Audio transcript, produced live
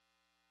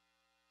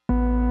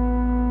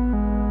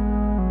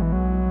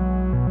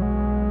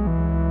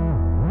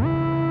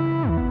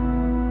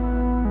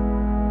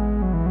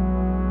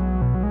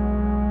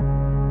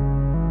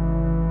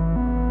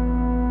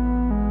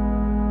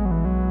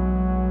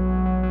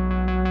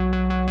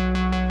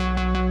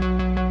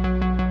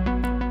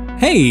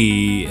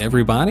Hey,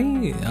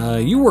 everybody.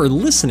 You are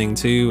listening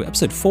to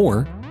episode 4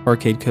 of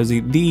Arcade Cozy,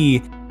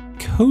 the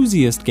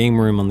coziest game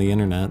room on the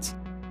internet.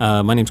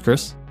 My name's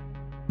Chris.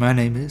 My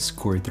name is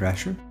Corey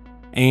Thrasher.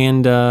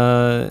 And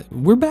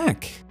we're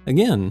back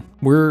again.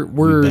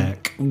 We're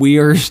back. We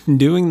are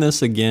doing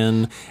this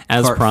again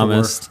as Part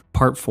promised. 4.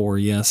 Part 4,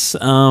 yes.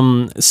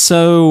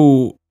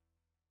 So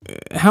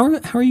how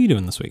are you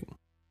doing this week?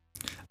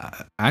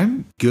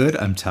 I'm good.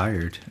 I'm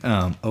tired.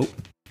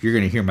 You're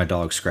going to hear my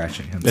dog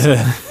scratching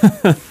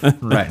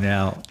himself right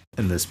now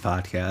in this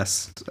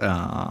podcast.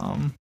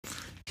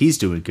 He's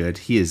doing good.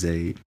 He is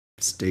a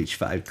stage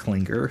 5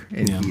 clinger,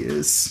 and he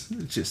is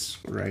just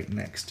right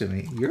next to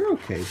me. You're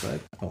okay, bud.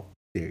 Oh,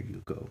 there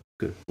you go.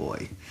 Good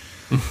boy.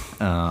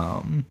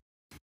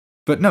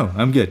 But no,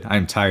 I'm good.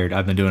 I'm tired.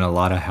 I've been doing a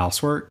lot of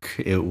housework.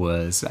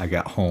 I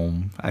got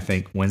home, I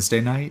think,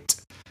 Wednesday night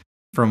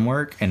from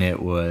work, and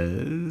it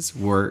was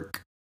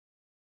work,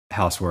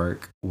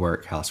 housework,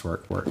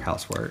 housework,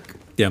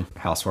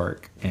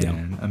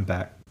 and I'm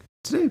back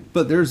today.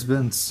 But there's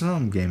been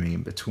some gaming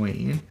in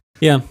between.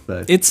 Yeah,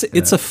 but it's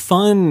a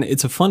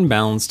fun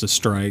balance to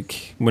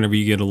strike whenever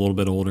you get a little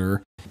bit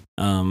older.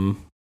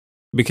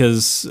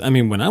 Because I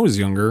mean, when I was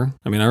younger,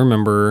 I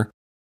remember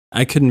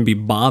I couldn't be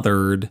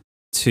bothered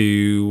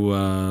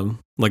to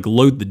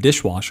load the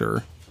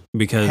dishwasher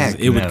because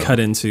it would cut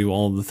into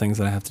all of the things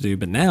that I have to do.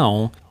 But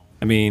now,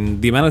 I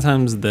mean, the amount of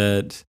times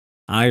that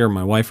I or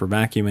my wife are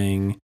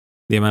vacuuming,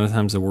 the amount of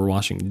times that we're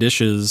washing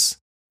dishes,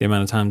 the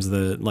amount of times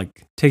that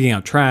taking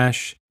out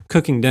trash,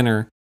 cooking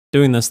dinner,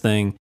 doing this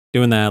thing,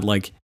 doing that,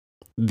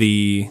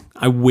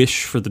 I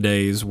wish for the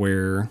days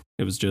where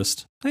it was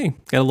just, hey,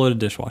 got a loaded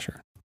dishwasher.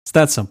 It's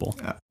that simple.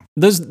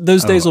 Those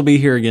days will be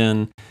here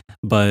again,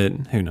 but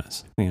who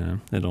knows?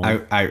 It'll.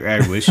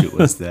 I wish it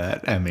was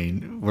that. I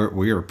mean,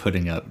 we are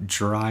putting up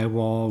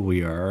drywall.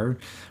 We are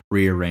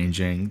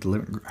rearranging.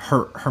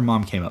 Her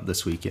mom came up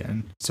this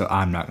weekend, so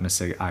I'm not going to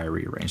say I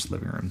rearranged the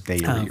living room. They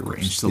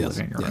rearranged the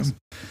living room,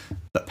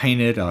 but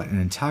painted an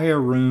entire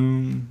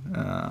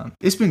room.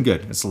 It's been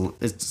good.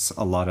 It's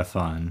a lot of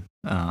fun.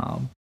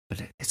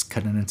 But it's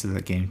cutting into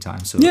the game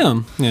time. So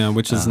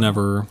which is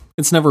never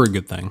a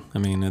good thing. I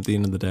mean, at the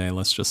end of the day,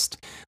 let's just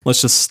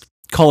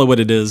call it what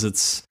it is.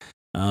 It's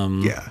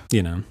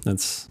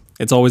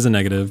it's always a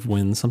negative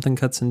when something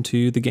cuts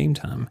into the game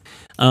time.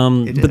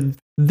 But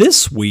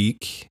this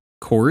week,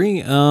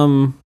 Corey,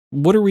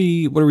 what are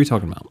we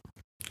talking about?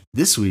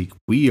 This week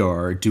we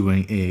are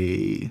doing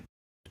a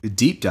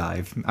deep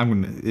dive.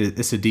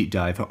 It's a deep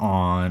dive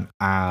on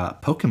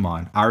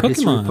Pokemon, our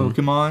history of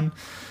Pokemon.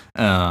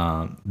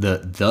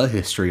 The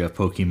history of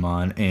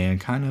Pokemon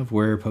and kind of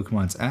where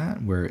Pokemon's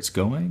at, where it's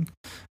going,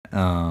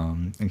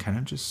 and kind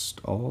of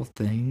just all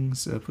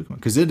things Pokemon,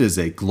 because it is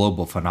a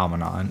global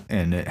phenomenon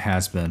and it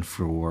has been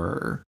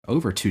for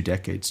over 2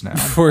 decades now,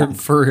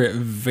 for a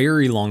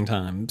very long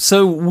time.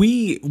 So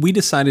we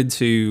decided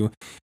to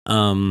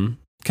kind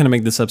of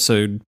make this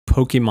episode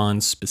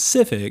Pokemon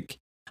specific,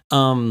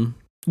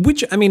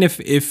 which I mean,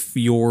 if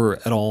you're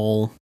at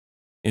all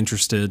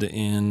interested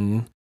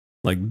in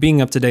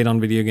being up to date on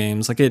video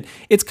games,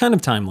 it's kind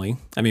of timely.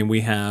 I mean,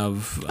 we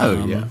have,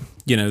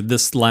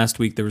 this last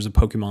week there was a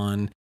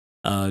Pokemon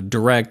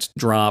direct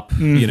drop,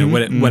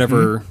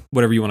 whatever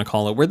you want to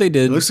call it, where they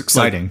did. It looks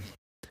exciting.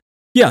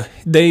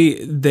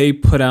 They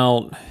put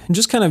out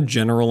just kind of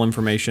general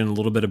information, a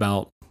little bit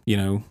about,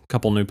 a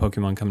couple new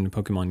Pokemon coming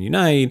to Pokemon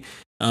Unite,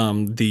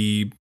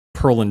 the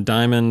Pearl and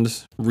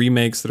Diamond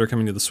remakes that are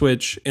coming to the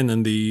Switch, and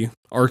then the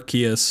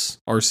Arceus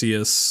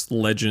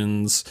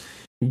Legends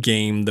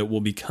game that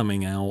will be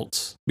coming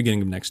out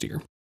beginning of next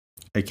year,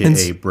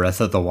 aka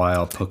Breath of the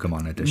Wild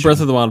Pokemon edition. Breath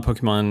of the Wild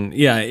Pokemon,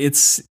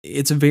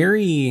 it's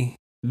very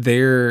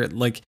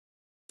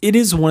it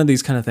is one of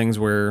these kind of things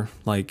where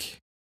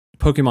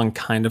Pokemon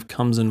kind of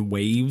comes in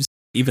waves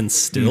even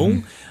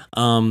still.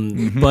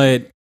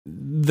 But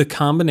the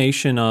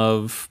combination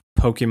of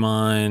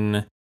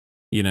Pokemon,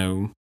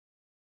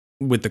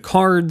 with the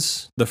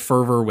cards, the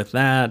fervor with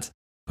that,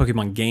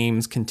 Pokemon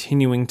games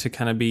continuing to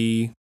kind of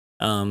be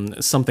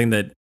something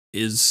that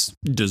is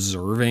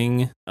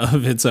deserving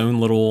of its own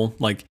little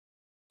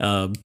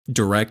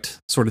direct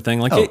sort of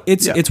thing.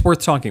 It's worth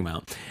talking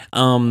about.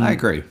 I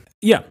agree.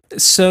 Yeah.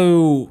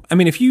 So I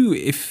mean, if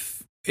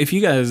you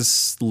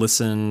guys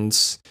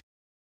listened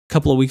a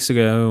couple of weeks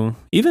ago,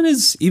 even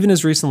as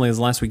recently as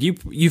last week,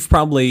 you've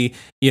probably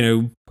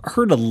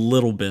heard a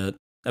little bit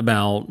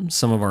about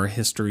some of our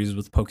histories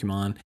with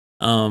Pokemon.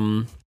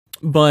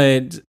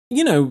 But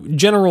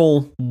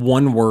general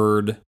one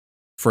word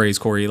phrase,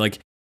 Corey,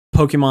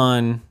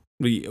 Pokemon,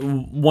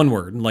 one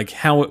word,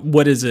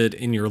 what is it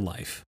in your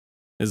life?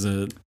 Is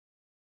it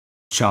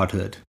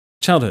childhood?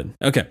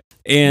 Okay.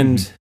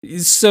 And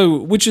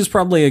so, which is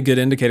probably a good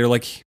indicator,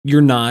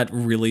 you're not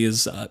really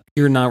as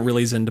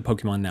into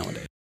Pokemon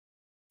nowadays.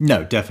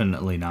 No,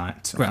 definitely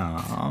not.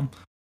 Right.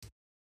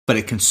 But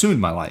it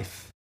consumed my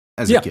life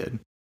as a kid.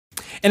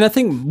 And I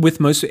think with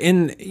most,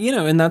 and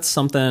that's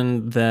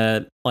something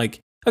that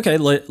okay,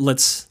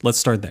 let's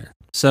start there.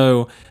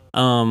 So,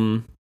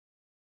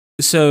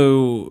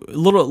 So a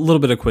little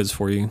bit of quiz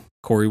for you,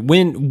 Corey.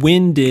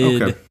 When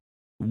did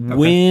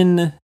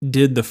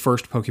the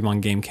first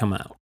Pokemon game come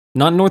out?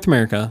 Not in North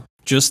America,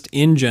 just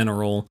in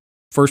general.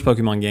 First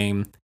Pokemon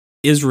game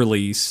is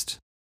released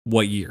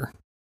what year?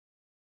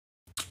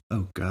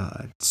 Oh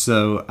God!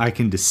 So I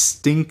can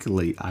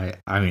distinctly,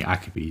 I mean, I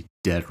could be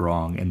dead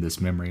wrong in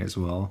this memory as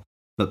well.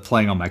 But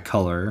playing on my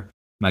color,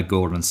 my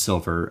gold and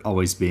silver,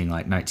 always being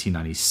like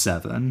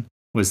 1997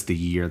 was the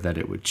year that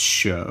it would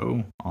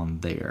show on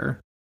there.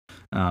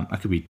 I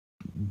could be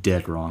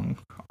dead wrong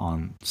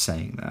on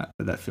saying that,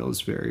 but that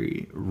feels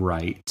very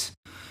right.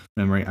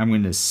 Memory. I'm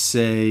going to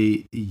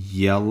say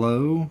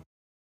yellow,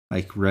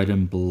 like red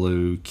and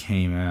blue,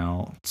 came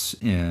out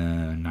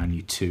in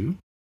 92.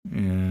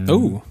 In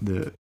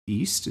the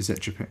East. Is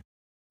that Japan?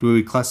 Do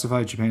we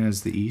classify Japan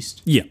as the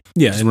East? Yeah,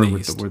 in the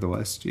East. We're the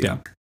West. Yeah.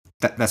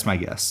 That's my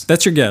guess.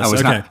 That's your guess.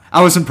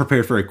 I wasn't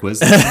prepared for a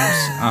quiz.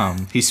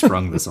 He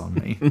sprung this on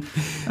me.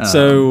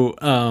 So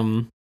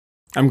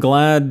I'm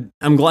glad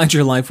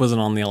your life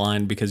wasn't on the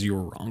line because you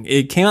were wrong.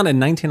 It came out in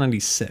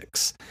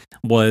 1996.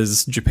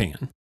 Was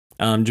Japan?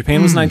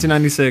 Japan was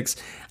 1996.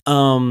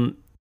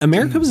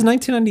 America was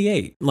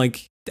 1998.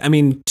 Like, I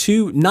mean,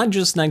 not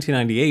just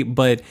 1998,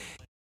 but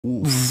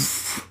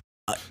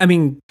I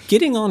mean,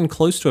 getting on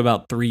close to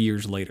about 3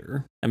 years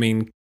later. I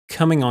mean,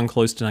 coming on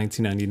close to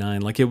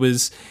 1999. Like, it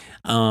was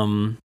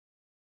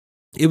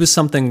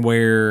something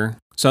where.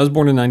 So I was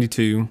born in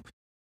 92.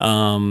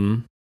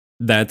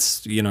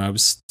 That's, I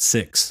was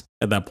 6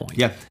 at that point.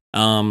 Yeah.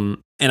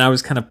 And I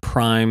was kind of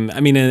prime. I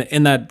mean,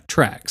 in that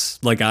tracks.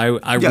 Like,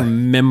 I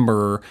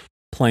remember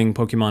playing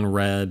Pokemon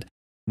Red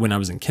when I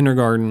was in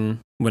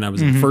kindergarten, when I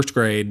was in first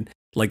grade.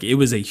 Like, it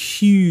was a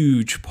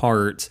huge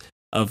part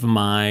of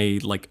my,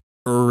 like,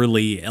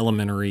 early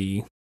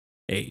elementary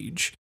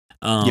age.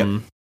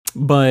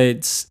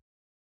 But,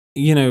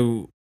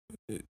 you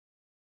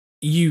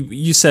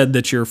said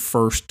that your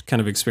first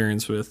kind of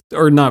experience with,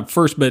 or not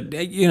first, but,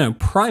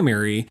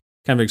 primary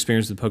kind of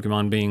experience with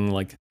Pokemon being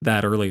like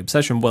that early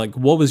obsession. Like,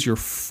 what was your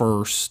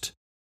first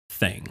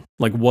thing?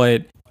 Like,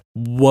 what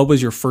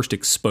was your first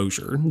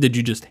exposure? Did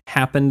you just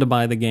happen to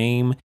buy the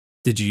game?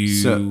 Did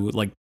you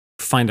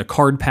find a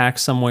card pack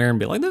somewhere and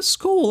be like, this is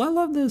cool, I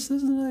love this.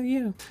 This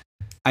is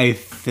I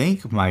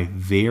think my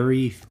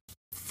very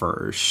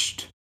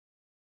first,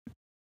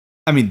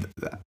 I mean,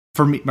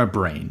 for me, my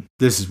brain,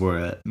 this is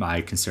where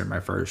I consider my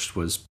first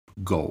was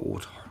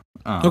Gold.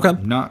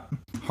 Not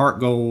Heart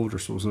Gold or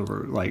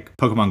Silver, like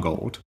Pokemon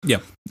Gold.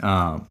 Yep.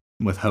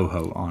 With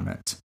Ho-Ho on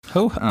it.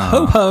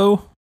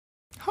 Ho-Ho.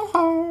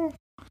 Ho-Ho.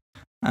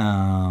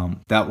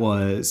 That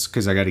was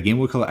because I got a Game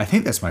Boy Color. I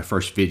think that's my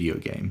first video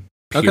game.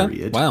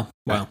 Period. Okay.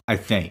 Wow. I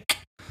think.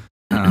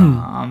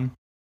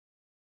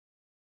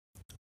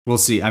 We'll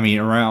see. I mean,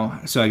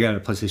 so I got a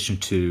PlayStation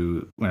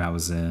 2 when I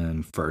was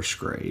in first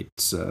grade.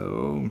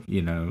 So,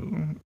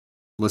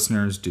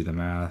 listeners, do the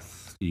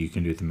math. You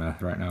can do the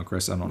math right now,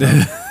 Chris. I don't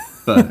know.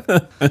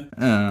 But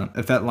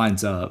if that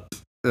lines up,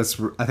 I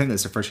think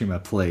that's the first game I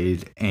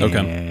played.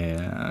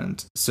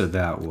 And so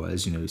that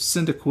was,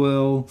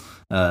 Cyndaquil,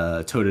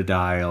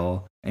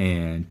 Totodile,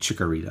 and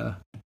Chikorita.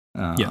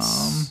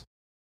 Yes.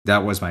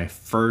 That was my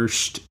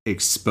first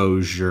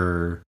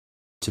exposure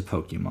to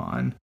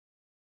Pokemon.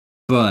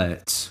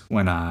 But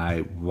when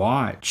I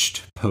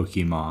watched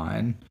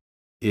Pokemon,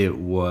 it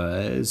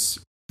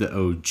was the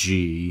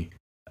OG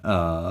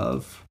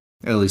of,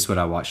 at least what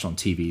I watched on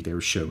TV, they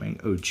were showing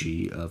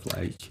OG of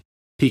like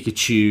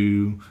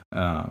Pikachu,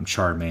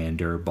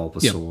 Charmander,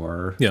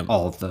 Bulbasaur,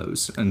 all of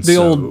those. And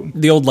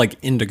the old like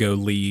Indigo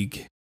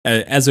League,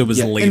 as it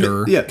was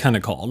later kind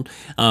of called,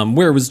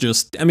 where it was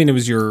just, I mean, it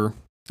was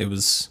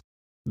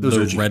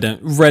the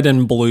red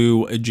and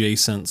blue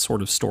adjacent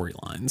sort of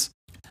storylines.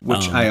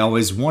 Which I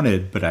always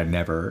wanted, but I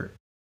never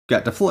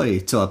got to play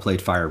till I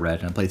played Fire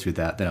Red, and I played through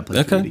that, then I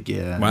played through it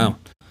again. Wow.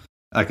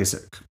 Like I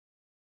said,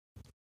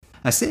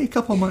 I say a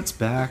couple months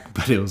back,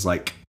 but it was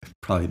like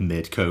probably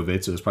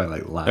mid-COVID, so it was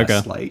probably like it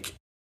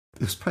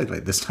was probably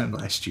like this time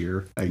last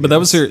year. But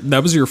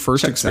that was your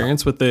first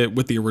experience with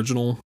the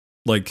original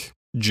like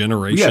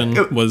generation.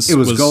 Yeah, it was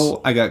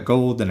gold. I got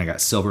gold, then I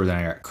got silver, then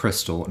I got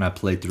crystal, and I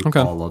played through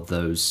all of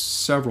those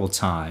several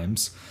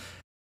times.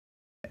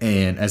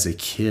 And as a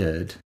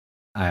kid,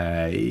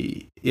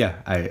 I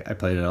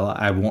played it a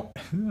lot.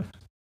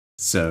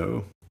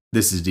 So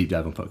this is a deep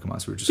dive on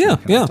Pokemon, so we're just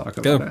gonna talk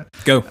about it.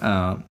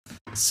 Go.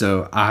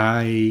 So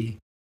I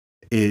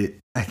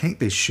think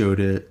they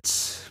showed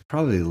it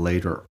probably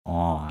later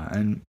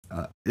on.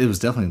 It was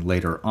definitely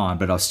later on,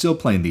 but I was still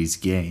playing these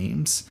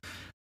games.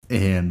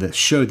 And they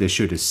showed us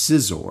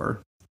Scizor,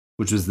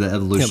 which was the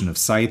evolution of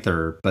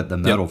Scyther, but the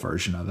metal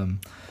version of him.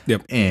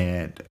 Yep.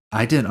 And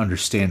I didn't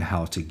understand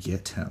how to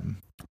get him.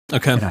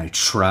 Okay. And I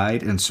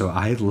tried, and so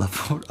I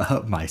leveled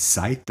up my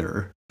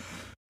Scyther.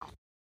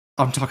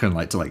 I'm talking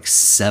like to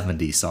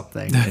 70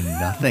 something, and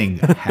nothing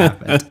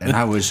happened. And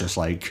I was just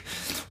like,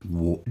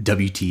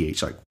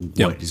 WTH, like,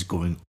 what is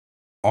going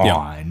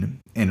on?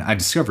 And I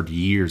discovered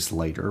years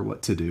later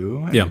what to do.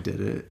 And I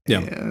did it. Yeah.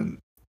 And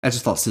I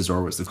just thought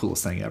Scizor was the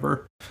coolest thing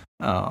ever.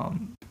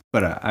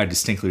 But I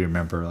distinctly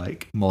remember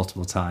like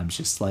multiple times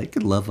just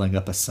like leveling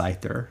up a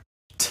Scyther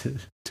to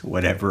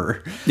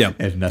whatever,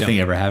 and nothing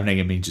ever happening.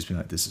 I mean, just being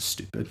like, this is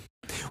stupid.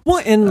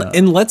 Well,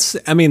 and let's,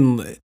 I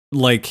mean,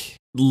 like,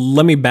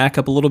 let me back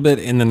up a little bit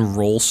and then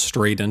roll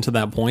straight into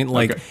that point.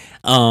 Like,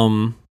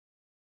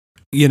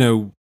 you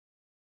know,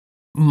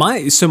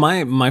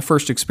 my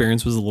first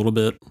experience was a little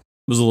bit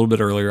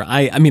earlier.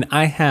 I mean,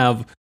 I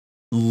have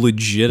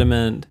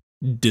legitimate,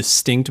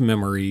 distinct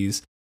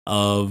memories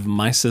of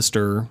my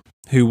sister,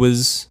 who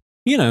was,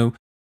 you know,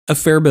 a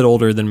fair bit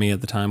older than me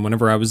at the time.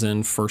 Whenever I was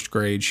in first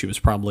grade, she was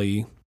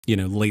probably, you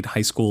know, late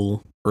high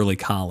school, early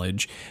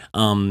college.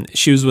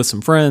 She was with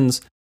some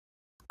friends.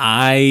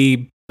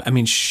 I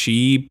mean,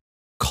 she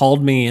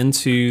called me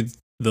into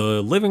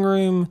the living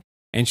room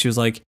and she was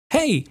like,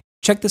 "Hey,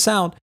 check this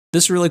out.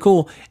 This is really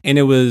cool." And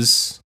it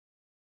was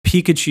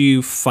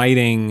Pikachu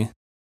fighting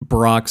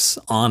Brock's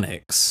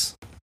Onix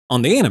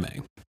on the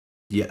anime.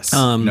 Yes.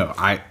 No,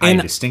 I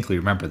distinctly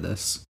remember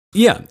this.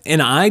 Yeah.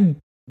 And I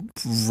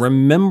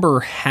remember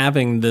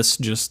having this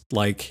just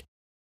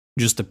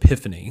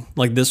epiphany.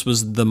 Like, this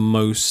was the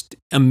most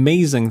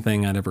amazing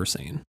thing I'd ever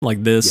seen.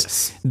 Like,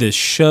 this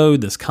show,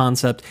 this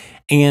concept.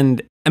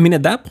 And I mean,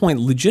 at that point,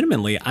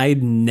 legitimately,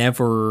 I'd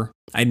never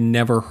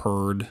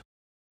heard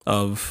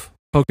of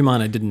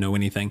Pokemon. I didn't know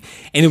anything.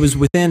 And it was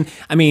within,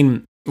 I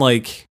mean,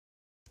 like,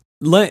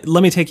 let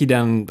me take you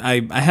down.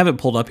 I have it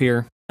pulled up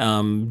here,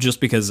 just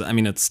because, I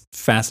mean, it's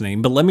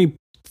fascinating. But let me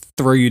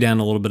throw you down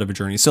a little bit of a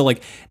journey. So,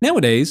 like,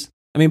 nowadays,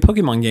 I mean,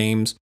 Pokemon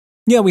games,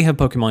 yeah, we have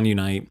Pokemon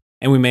Unite,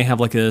 and we may have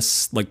like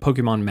this, like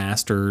Pokemon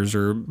Masters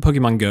or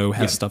Pokemon Go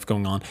has stuff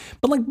going on.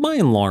 But like, by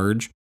and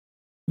large,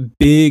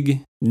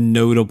 big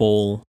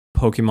notable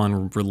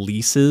Pokemon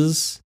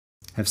releases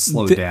have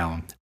slowed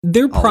down.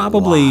 They're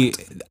probably,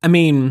 I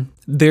mean,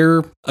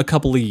 they're a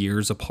couple of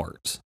years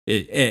apart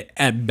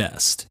at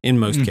best in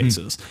most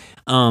cases.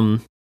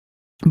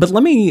 But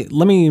let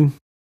me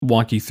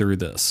walk you through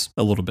this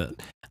a little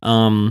bit.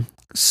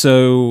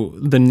 So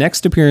the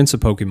next appearance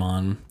of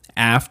Pokemon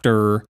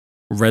after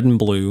Red and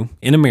Blue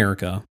in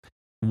America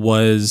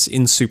was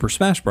in Super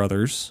Smash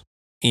Brothers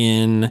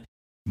on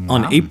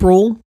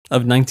April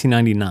of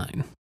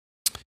 1999,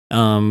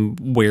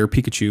 where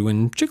Pikachu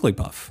and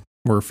Jigglypuff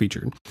were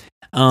featured.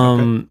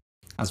 I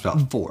was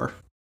about 4.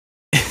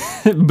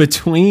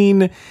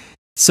 between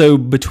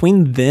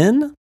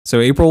then, so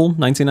April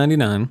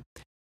 1999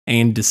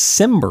 and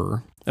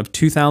December of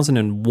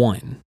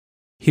 2001,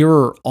 here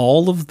are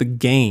all of the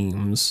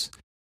games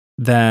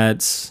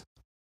that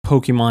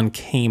Pokemon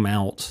came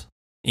out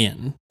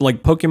in.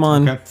 Like,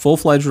 Pokemon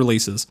full-fledged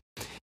releases.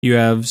 You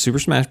have Super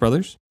Smash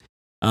Brothers.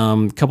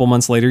 A couple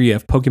months later, you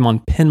have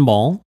Pokemon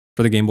Pinball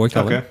for the Game Boy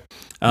Color.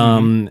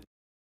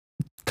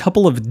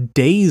 Couple of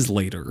days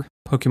later,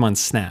 Pokemon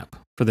Snap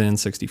for the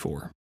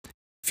N64. A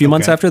few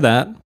months after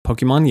that,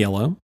 Pokemon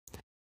Yellow.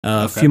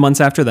 A few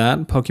months after that,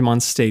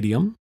 Pokemon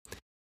Stadium.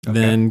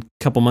 Then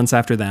a couple months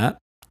after that,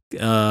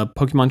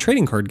 Pokemon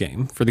Trading Card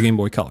Game for the Game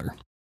Boy Color.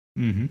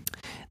 Then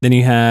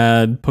you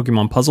had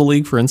Pokemon Puzzle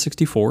League for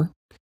N64.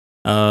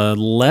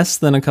 Less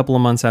than a couple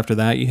of months after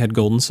that, you had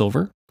Gold and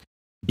Silver.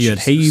 You had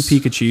Hey You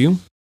Pikachu,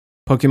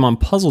 Pokemon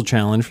Puzzle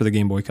Challenge for the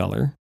Game Boy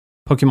Color,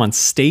 Pokemon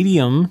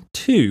Stadium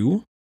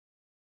 2.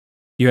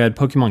 You had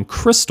Pokemon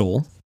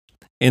Crystal,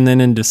 and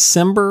then in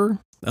December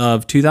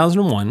of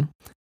 2001,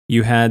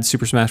 you had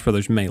Super Smash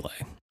Bros. Melee,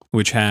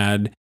 which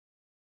had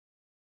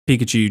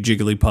Pikachu,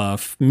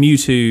 Jigglypuff,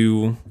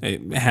 Mewtwo.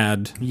 It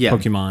had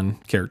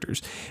Pokemon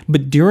characters.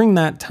 But during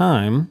that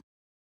time,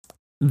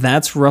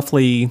 that's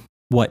roughly,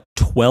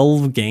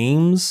 12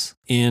 games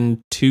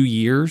in 2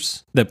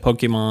 years that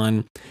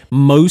Pokemon,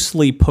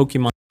 mostly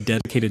Pokemon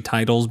dedicated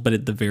titles, but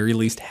at the very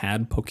least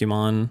had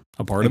Pokemon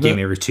a part of it. A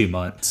game every 2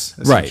 months,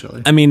 essentially.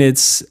 Right. I mean,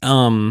 it's,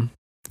 so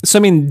I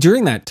mean,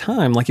 during that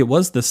time, like, it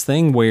was this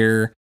thing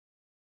where,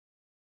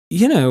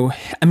 you know,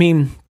 I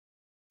mean,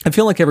 I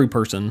feel like every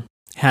person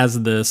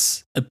has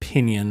this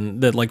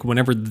opinion that, like,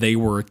 whenever they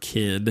were a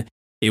kid,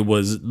 it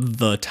was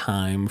the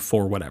time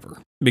for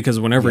whatever. Because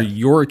whenever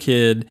you're a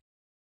kid,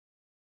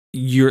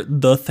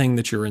 the thing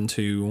that you're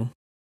into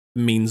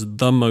means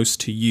the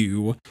most to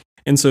you.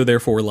 And so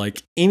therefore,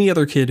 like, any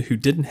other kid who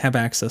didn't have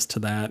access to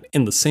that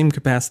in the same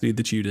capacity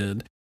that you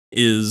did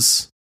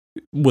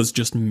was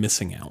just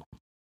missing out.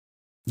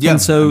 Yeah.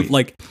 And so, I mean,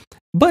 like,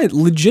 but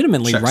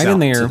legitimately right in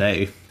there,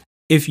 today.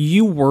 if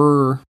you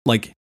were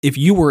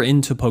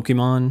into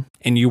Pokemon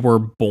and you were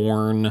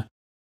born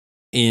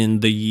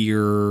in the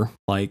year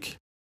like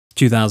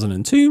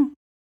 2002,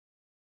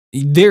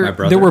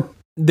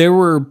 there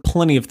were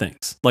plenty of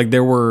things. Like,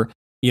 there were,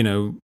 you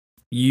know,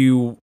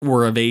 you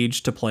were of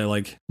age to play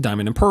like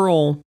Diamond and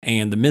Pearl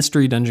and the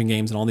mystery dungeon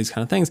games and all these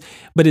kind of things.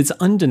 But it's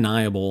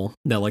undeniable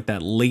that, like,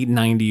 that late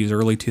 90s,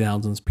 early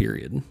 2000s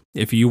period,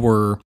 if you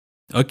were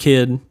a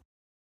kid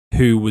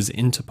who was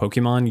into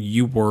Pokemon,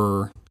 you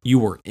were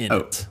in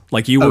it.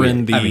 Like, you were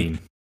in the,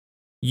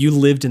 you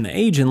lived in the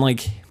age. And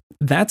like,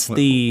 that's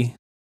the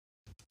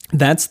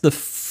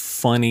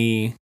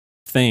funny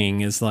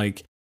thing is,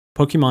 like,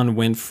 Pokemon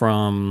went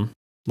from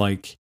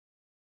like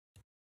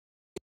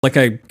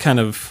I kind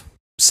of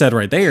said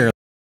right there,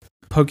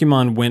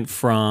 Pokemon went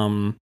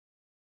from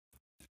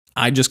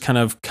I just kind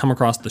of come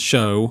across the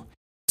show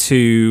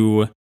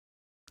to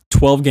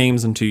 12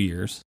 games in 2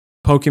 years,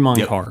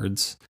 Pokemon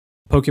cards,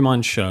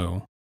 Pokemon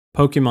show,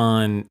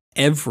 Pokemon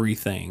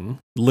everything,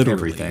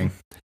 literally everything.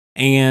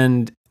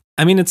 And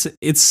I mean,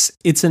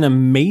 it's an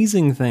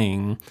amazing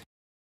thing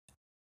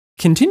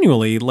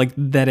continually, like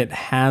that it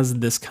has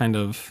this kind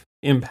of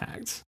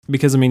impact.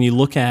 Because I mean, you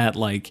look at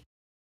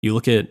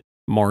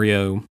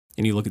Mario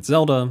and you look at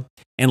Zelda,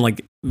 and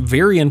like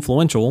very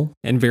influential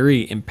and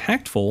very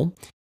impactful.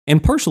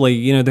 And partially,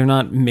 you know, they're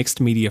not mixed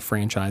media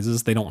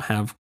franchises. They don't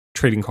have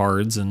trading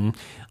cards and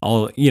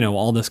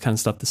all this kind of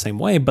stuff the same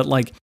way. But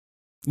like,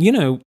 you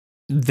know,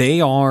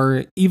 they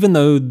are, even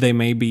though they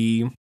may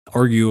be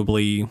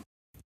arguably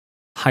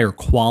higher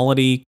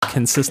quality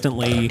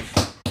consistently.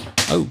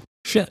 Oh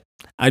shit,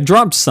 I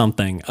dropped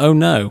something. Oh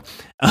no.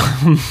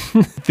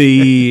 But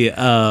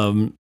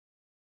even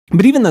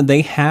though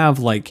they have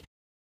like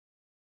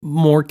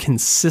more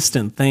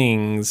consistent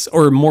things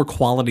or more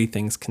quality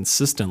things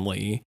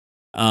consistently,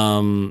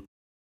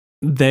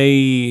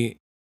 they,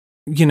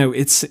 you know,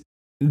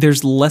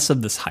 there's less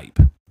of this hype,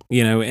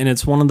 you know, and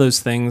it's one of those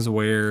things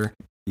where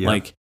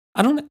like,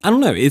 I don't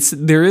know.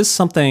 There is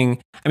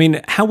something, I mean,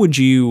 what would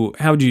you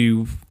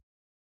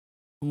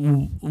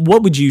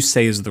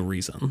say is the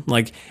reason?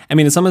 Like, I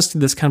mean, it's almost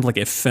this kind of like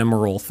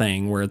ephemeral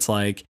thing where it's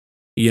like,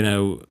 you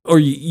know, or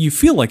you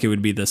feel like it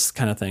would be this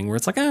kind of thing where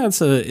it's like, it's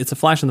a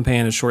flash in the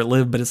pan, it's short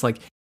lived, but it's like,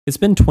 it's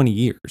been 20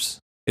 years.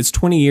 It's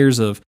 20 years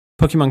of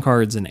Pokemon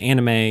cards and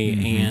anime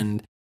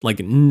and like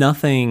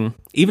nothing,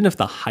 even if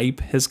the hype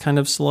has kind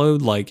of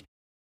slowed, like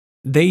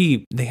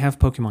they have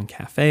Pokemon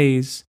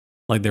cafes,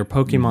 like their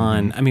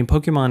Pokemon. I mean,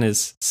 Pokemon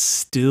is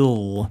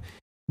still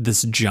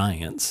this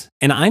giant.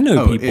 And I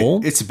know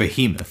people. It's a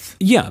behemoth.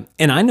 Yeah.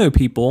 And I know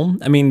people,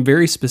 I mean,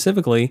 very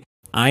specifically,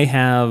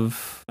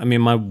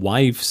 my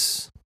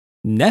wife's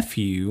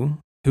nephew,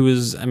 who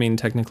is, I mean,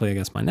 technically, I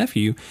guess my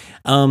nephew,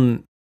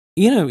 you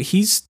know,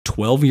 he's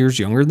 12 years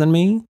younger than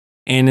me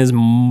and is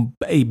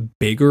a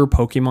bigger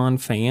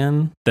Pokemon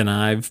fan than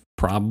I've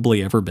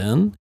probably ever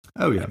been.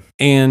 Oh, yeah.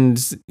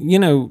 And, you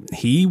know,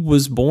 he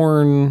was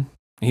born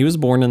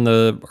in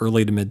the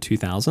early to mid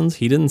 2000s.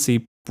 He didn't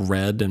see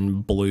red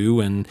and blue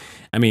and,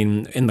 I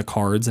mean, in the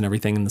cards and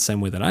everything in the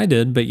same way that I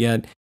did, but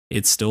yet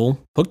it still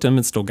hooked him.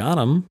 It still got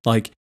him.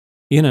 Like,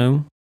 you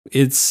know,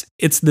 it's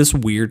this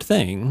weird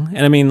thing.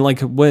 And I mean,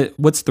 like,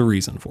 what's the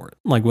reason for it?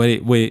 Like,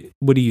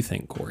 what do you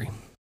think, Corey?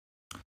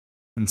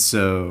 And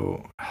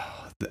so,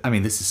 I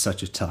mean, this is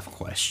such a tough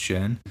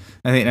question.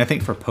 I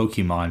think for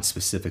Pokemon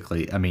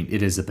specifically, I mean,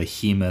 it is a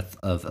behemoth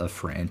of a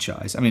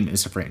franchise. I mean,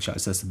 it's a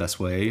franchise. That's the best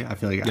way I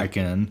feel like I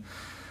can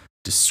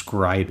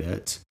describe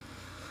it.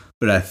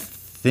 But I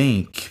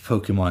think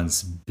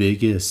Pokemon's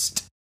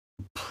biggest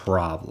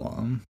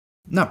problem,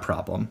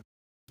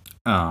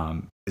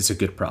 it's a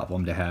good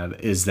problem to have,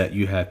 is that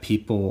you have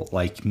people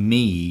like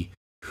me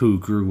who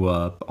grew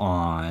up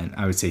on,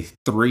 I would say,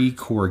 3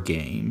 core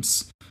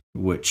games,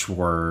 which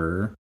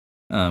were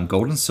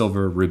Gold and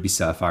Silver, Ruby,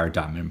 Sapphire,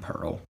 Diamond, and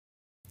Pearl.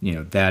 You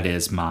know, that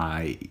is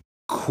my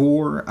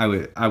core.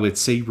 I would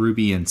say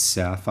Ruby and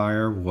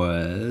Sapphire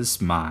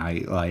was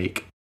my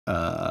like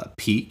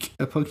peak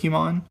of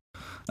Pokemon.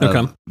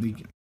 Okay.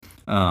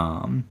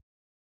 Of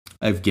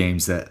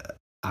games that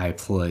I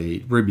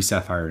played, Ruby,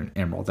 Sapphire, and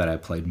Emerald, that I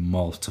played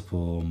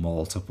multiple,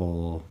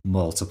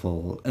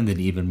 and then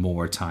even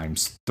more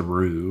times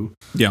through.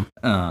 Yeah.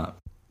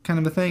 Kind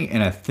of a thing.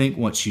 And I think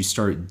once you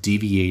start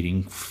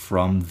deviating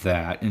from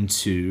that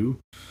into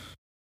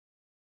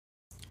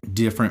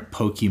different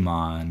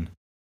Pokemon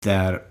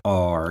that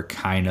are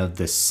kind of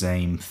the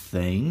same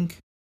thing,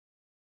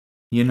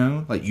 you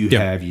know, like you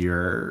have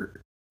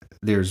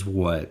there's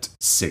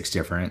 6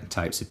 different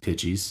types of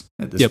Pidgeys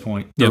at this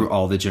point through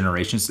all the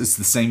generations. It's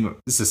the same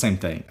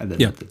thing at the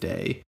end of the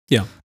day.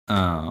 Yeah.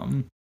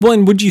 Well,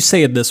 and would you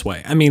say it this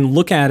way? I mean,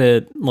 look at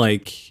it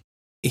like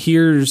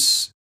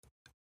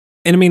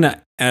and I mean,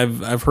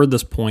 I've heard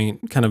this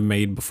point kind of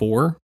made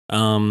before.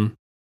 And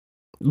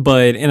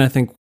I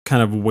think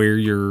kind of where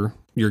you're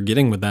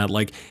getting with that,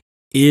 like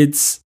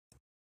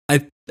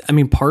I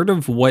mean, part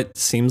of what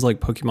seems like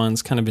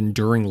Pokemon's kind of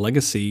enduring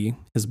legacy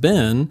has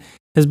been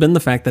the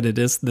fact that it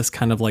is this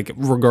kind of like,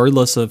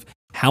 regardless of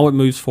how it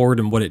moves forward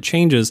and what it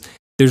changes,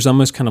 there's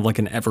almost kind of like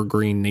an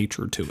evergreen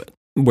nature to it,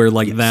 where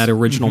like that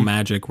original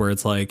magic, where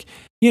it's like,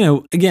 you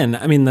know, again,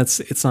 I mean,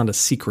 it's not a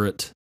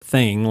secret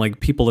thing.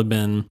 Like people have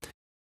been,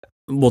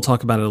 we'll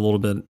talk about it a little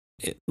bit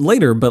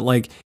later, but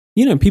like,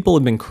 you know, people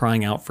have been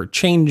crying out for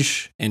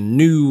change and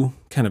new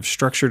kind of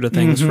structure to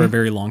things for a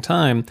very long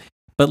time.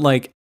 But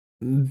like,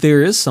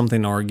 there is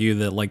something to argue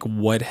that like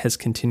what has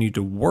continued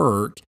to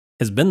work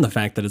has been the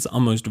fact that it's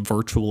almost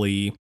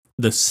virtually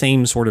the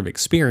same sort of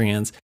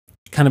experience,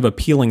 kind of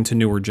appealing to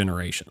newer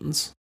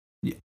generations.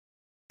 Yeah.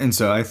 And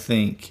so I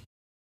think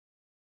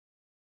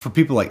for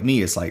people like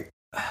me, it's like,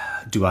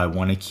 do I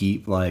want to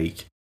keep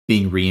like,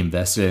 being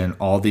reinvested in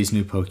all these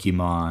new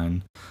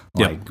Pokemon,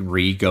 like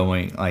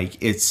re-going, like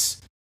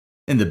it's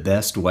in the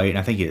best way. And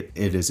I think it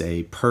is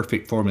a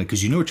perfect formula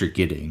because you know what you're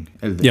getting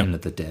at the end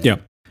of the day. Yeah.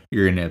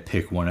 You're going to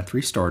pick 1 of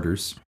 3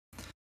 starters.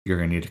 You're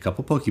going to need a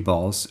couple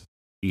Pokeballs.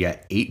 You got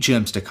 8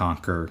 gyms to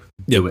conquer.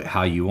 Do it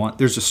how you want.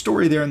 There's a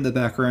story there in the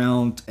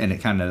background, and it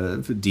kind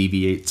of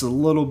deviates a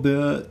little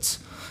bit.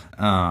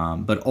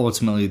 But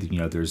ultimately, you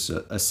know, there's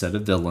a set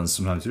of villains.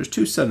 Sometimes there's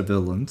 2 set of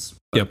villains.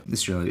 But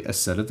it's really a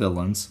set of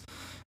villains.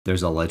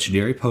 There's a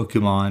legendary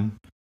Pokemon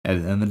at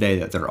the end of the day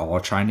that they're all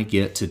trying to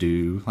get to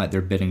do, like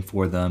they're bidding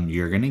for them.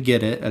 You're going to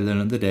get it at the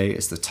end of the day.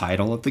 It's the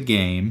title of the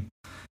game.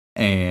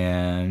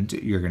 And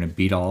you're going to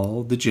beat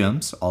all the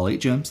gyms, all 8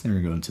 gyms. Then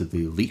you're going to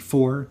the Elite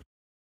Four.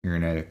 You're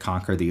going to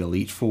conquer the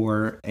Elite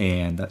Four,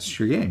 and that's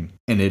your game.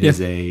 And it is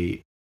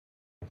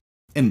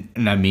and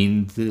I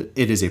mean,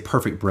 it is a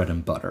perfect bread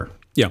and butter.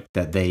 Yeah.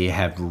 That they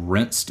have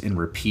rinsed and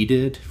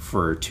repeated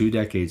for 2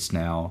 decades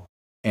now.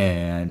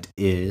 And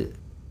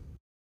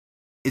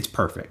it's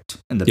perfect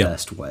in the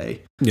best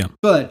way. Yeah.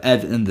 But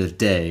at the end of the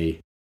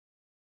day,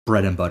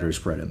 bread and butter is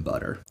bread and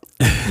butter.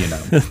 You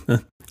know,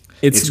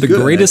 it's the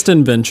greatest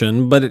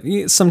invention, but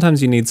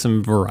sometimes you need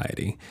some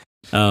variety.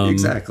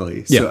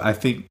 Exactly. So I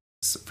think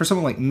for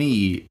someone like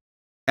me,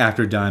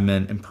 after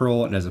Diamond and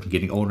Pearl, and as I'm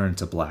getting older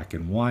into Black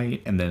and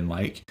White, and then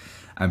like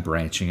I'm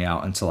branching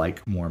out into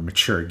like more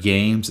mature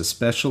games,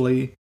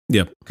 especially.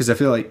 Yeah. Because I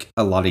feel like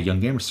a lot of young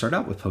gamers start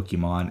out with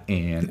Pokemon,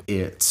 and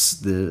it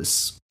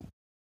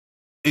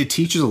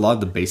teaches a lot of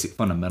the basic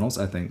fundamentals,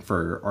 I think,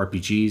 for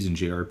RPGs and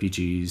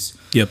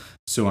JRPGs,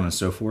 so on and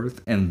so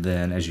forth. And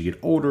then as you get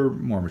older,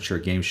 more mature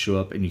games show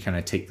up, and you kind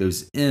of take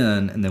those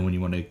in. And then when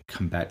you want to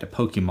come back to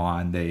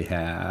Pokemon, they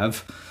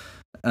have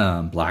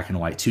Black and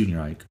White 2, and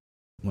you're like,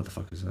 what the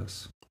fuck is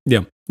this?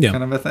 Yeah.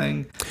 Kind of a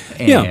thing.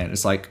 And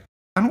it's like,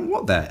 I don't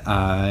want that.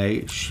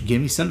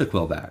 Give me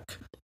Cyndaquil back,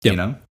 you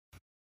know?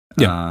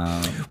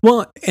 Yeah.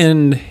 Well,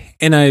 and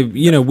I,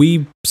 you know,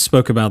 we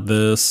spoke about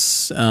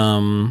this,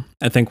 I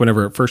think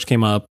whenever it first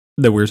came up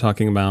that we were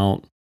talking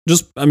about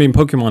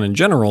Pokemon in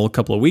general a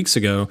couple of weeks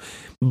ago,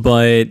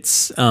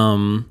 but,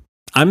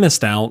 I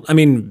missed out. I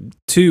mean,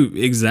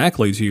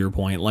 exactly to your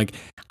point, like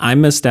I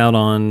missed out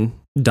on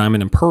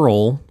Diamond and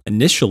Pearl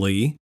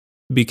initially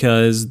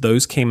because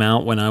those came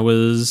out when I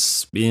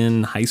was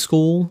in high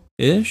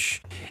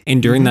school-ish.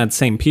 And during that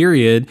same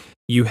period,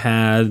 you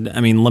had, I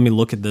mean, let me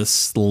look at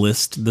this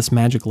list, this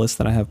magic list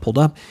that I have pulled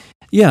up.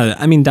 Yeah,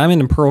 I mean,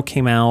 Diamond and Pearl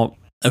came out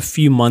a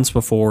few months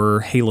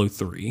before Halo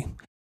 3.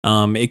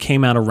 It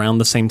came out around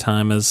the same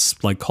time as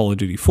like Call of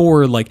Duty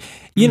 4. Like,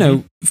 you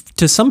know,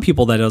 to some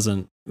people that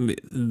doesn't,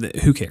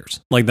 who cares?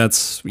 Like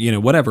that's, you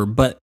know, whatever.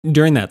 But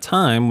during that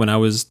time when I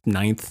was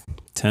 9th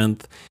to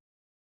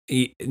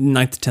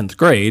 10th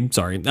grade,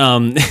 sorry,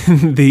 those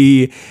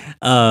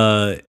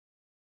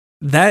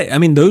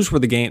were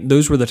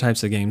the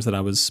types of games that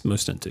I was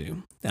most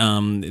into.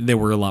 They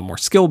were a lot more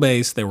skill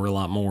based. They were a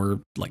lot more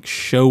like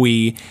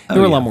showy. They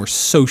were a lot more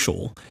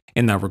social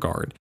in that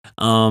regard.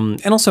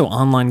 And also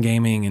online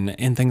gaming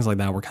and things like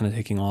that were kind of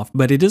taking off.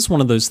 But it is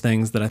one of those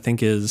things that I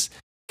think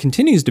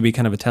continues to be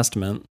kind of a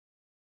testament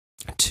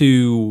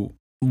to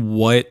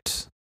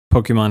what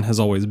Pokemon has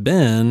always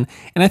been.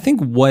 And I think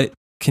what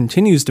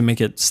continues to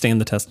make it stand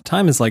the test of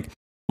time is like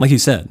you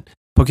said,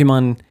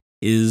 Pokemon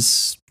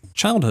is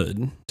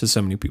childhood to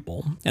so many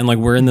people. And like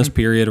we're in this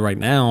period right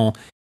now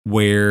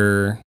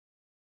where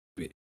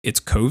it's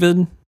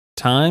COVID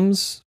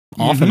times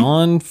off and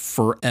on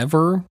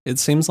forever, it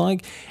seems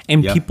like.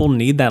 And people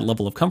need that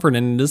level of comfort.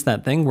 And it is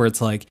that thing where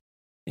it's like,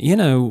 you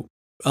know,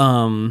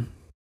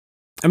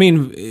 I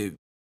mean,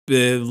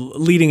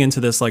 leading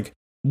into this, like,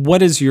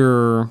 what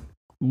are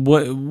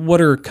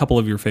a couple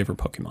of your favorite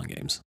Pokemon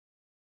games?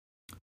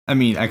 I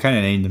mean, I kind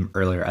of named them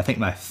earlier. I think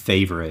my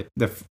favorite,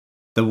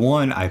 the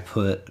one I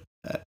put,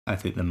 I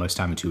think the most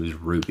time into is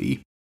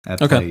Ruby. I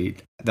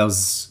played, that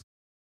was,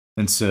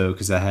 and so,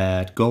 because I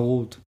had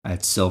Gold, I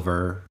had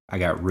Silver, I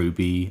got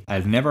Ruby. I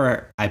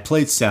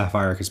played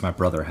Sapphire because my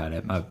brother had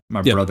it. My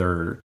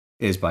brother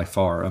is by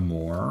far a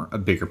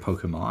bigger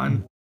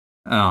Pokemon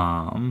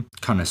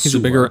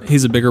connoisseur.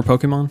 He's a bigger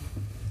Pokemon?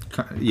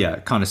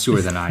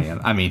 Connoisseur than I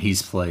am. I mean,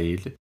 he's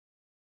played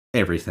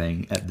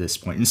everything at this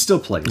point and still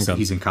plays. Okay.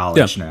 He's in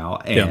college now,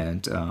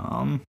 and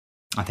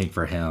I think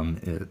for him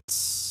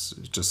it's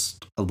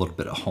just a little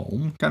bit of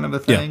home kind of a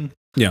thing.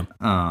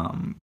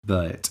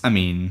 But I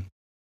mean,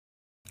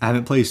 I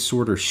haven't played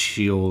Sword or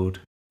Shield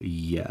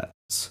yet,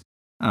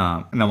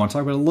 and I want to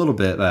talk about it a little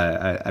bit.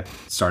 But I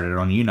started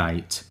on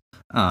Unite.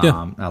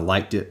 I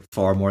liked it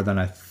far more than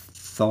I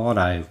thought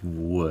I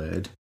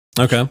would.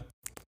 Okay.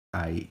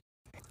 I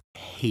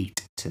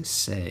hate to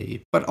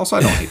say, but also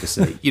I don't hate to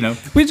say, you know.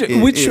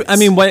 I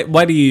mean,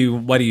 why do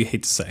you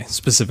hate to say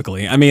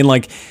specifically? I mean,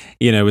 like,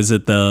 you know, is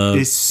it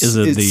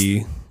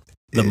the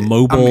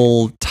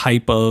mobile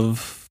type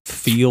of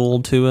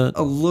feel to it?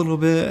 A little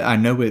bit. I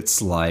know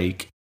it's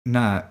like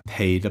not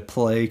pay to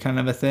play kind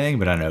of a thing,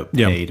 but I know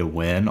pay to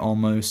win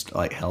almost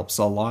like helps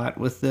a lot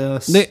with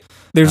this.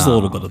 There's a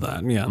little bit of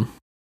that, yeah.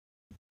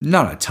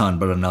 not a ton,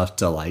 but enough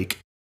to like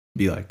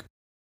be like,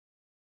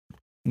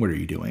 what are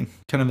you doing?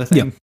 Kind of a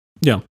thing.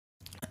 Yeah.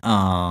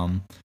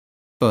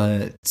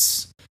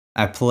 But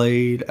I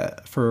played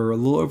for a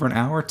little over an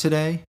hour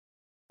today,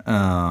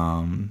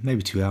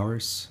 maybe 2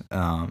 hours,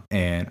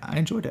 and I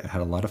enjoyed it. I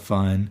had a lot of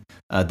fun.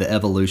 The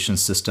evolution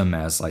system,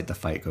 as like the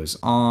fight goes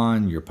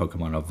on, your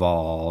Pokemon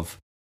evolve.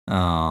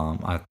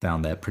 I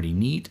found that pretty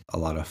neat. A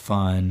lot of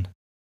fun.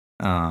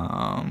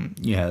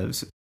 You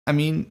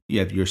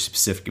have your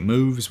specific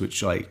moves,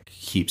 which like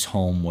keeps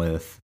home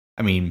with.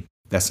 I mean,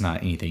 that's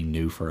not anything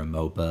new for a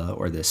MOBA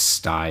or this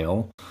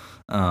style.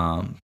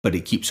 But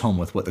it keeps home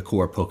with what the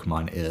core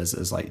Pokemon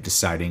is like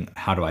deciding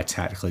how do I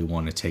tactically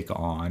want to take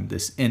on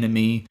this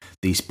enemy.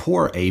 These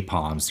poor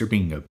Apoms, they're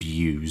being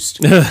abused.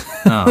 Can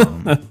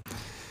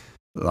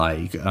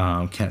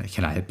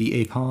I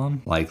be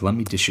Apom? Like, let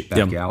me dish it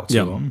back out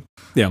to them.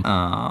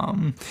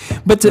 Yeah.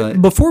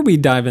 But before we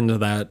dive into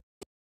that,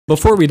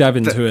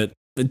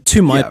 it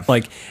too much,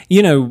 like,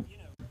 you know,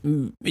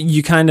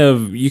 you kind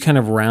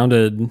of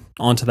rounded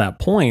onto that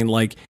point,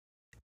 like,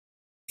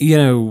 you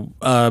know,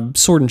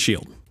 Sword and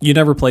Shield. You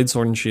never played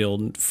Sword and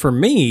Shield. For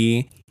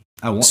me,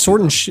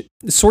 Sword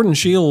and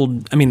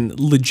Shield, I mean,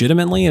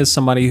 legitimately, as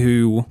somebody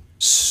who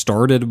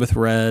started with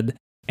Red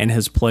and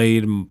has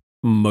played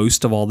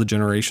most of all the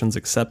generations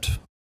except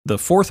the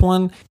fourth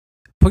one,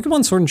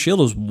 Pokemon Sword and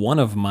Shield is one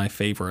of my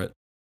favorite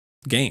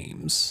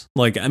games.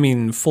 Like, I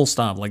mean, full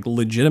stop. Like,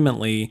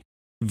 legitimately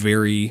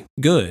very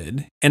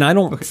good. And I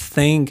don't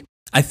think...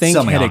 I think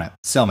sell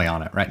me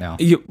on it right now.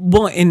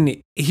 Well,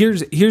 and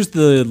here's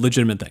the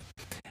legitimate thing.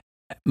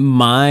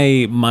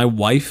 My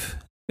wife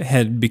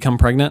had become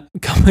pregnant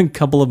a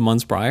couple of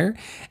months prior,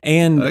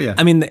 and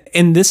I mean,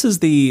 and this is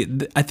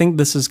I think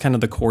this is kind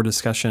of the core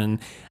discussion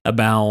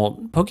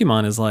about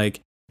Pokemon is like,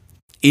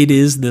 it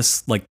is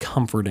this like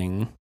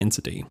comforting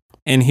entity.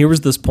 And here was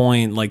this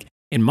point like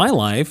in my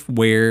life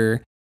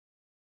where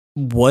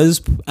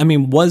was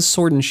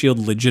Sword and Shield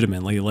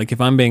legitimately, like,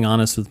 if I'm being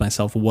honest with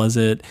myself, was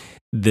it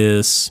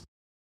this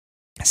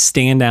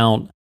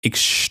standout,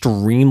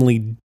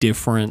 extremely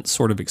different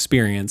sort of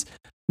experience?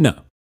 No.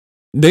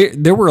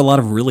 There were a lot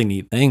of really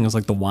neat things,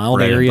 like the wild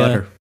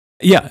area.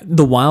 Yeah,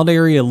 the wild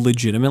area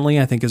legitimately,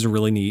 I think, is a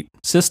really neat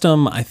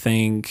system. I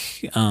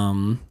think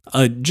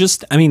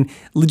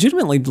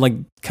legitimately, like,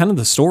 kind of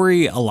the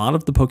story, a lot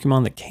of the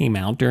Pokemon that came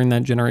out during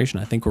that generation,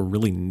 I think, were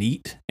really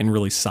neat and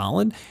really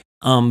solid.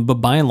 But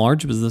by and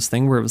large, it was this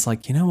thing where it was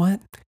like, you know what?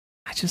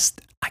 I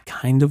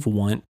kind of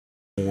want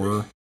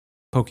more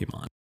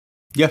Pokemon.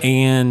 Yeah.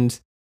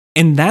 And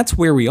that's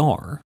where we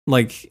are.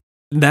 Like,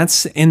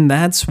 that's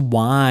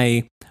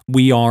why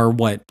we are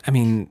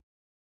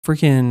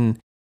freaking,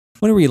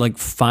 what are we, like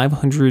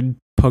 500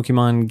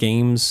 Pokemon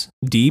games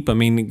deep? I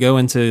mean, go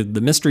into the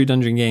Mystery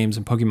Dungeon games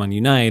and Pokemon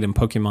Unite and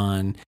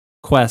Pokemon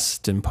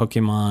Quest and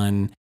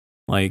Pokemon,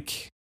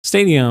 like,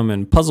 Stadium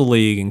and Puzzle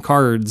League and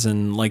cards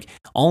and like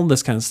all of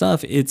this kind of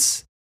stuff.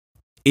 It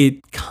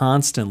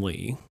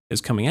constantly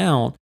is coming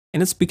out,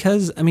 and it's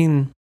because, I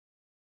mean,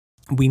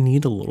 we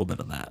need a little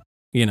bit of that,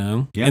 you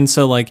know? Yeah. And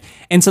so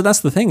that's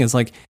the thing is,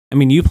 like, I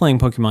mean, you playing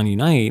Pokemon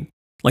Unite,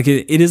 like,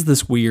 it is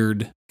this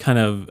weird kind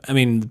of, I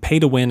mean, pay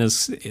to win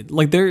is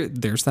like,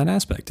 there's that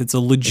aspect. It's a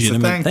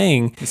legitimate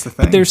thing. It's a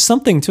thing. But there's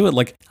something to it.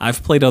 Like,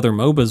 I've played other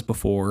MOBAs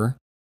before,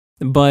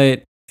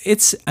 but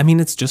it's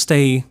just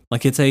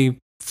it's a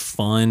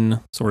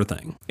fun sort of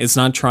thing. It's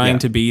not trying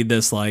to be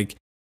this like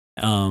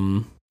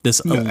this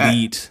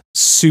elite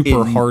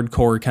super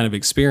hardcore kind of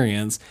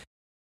experience,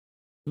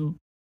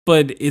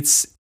 but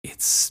it's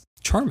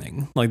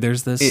charming. Like,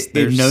 there's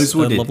it knows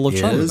what level of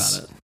charm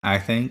about it, I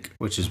think,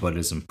 which is what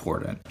is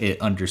important.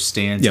 It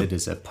understands it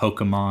is a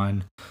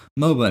Pokemon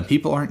MOBA, and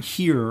people aren't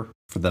here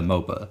for the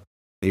MOBA.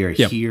 They are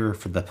here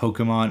for the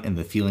Pokemon and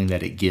the feeling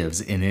that it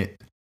gives. And it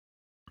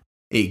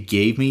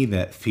gave me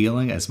that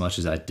feeling as much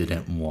as I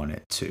didn't want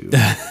it to,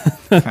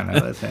 kind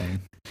of a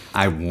thing.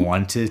 I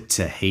wanted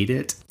to hate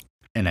it,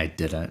 and I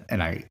didn't,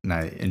 and I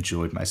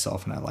enjoyed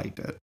myself, and I liked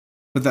it.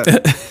 But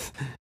that.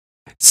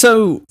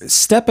 So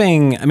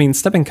stepping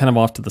kind of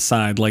off to the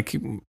side, like,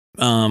 you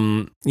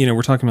know,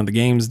 we're talking about the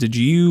games. Did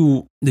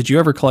you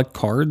ever collect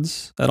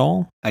cards at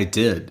all? I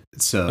did.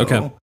 So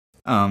okay.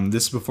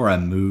 This is before I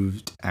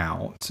moved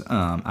out.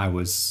 I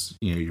was,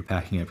 you know, you're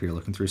packing up, you're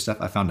looking through stuff.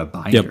 I found a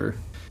binder.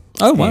 Yep.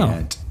 Oh,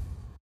 wow.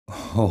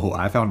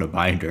 I found a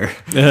binder.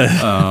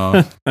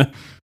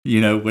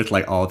 You know, with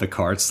like all the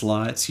card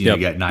slots, you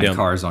got 9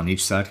 cards on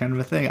each side, kind of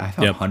a thing. I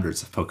found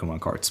hundreds of Pokemon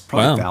cards,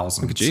 probably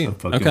thousands of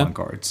Pokemon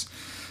cards.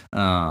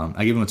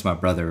 I gave them to my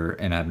brother,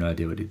 and I have no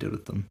idea what he did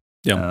with them.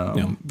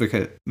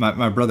 Because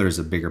my brother is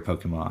a bigger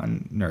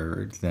Pokemon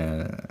nerd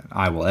than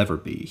I will ever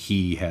be.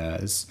 He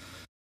has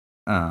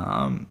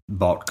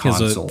bought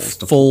consoles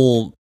to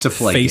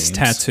play face games,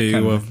 tattoo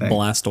kind of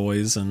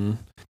Blastoise and.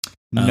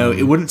 No,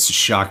 it wouldn't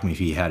shock me if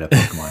he had a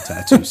Pokemon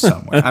tattoo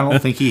somewhere. I don't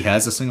think he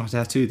has a single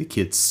tattoo. The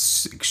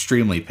kid's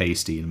extremely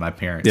pasty, and my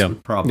parents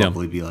would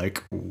probably be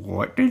like,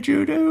 "What did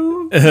you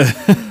do?"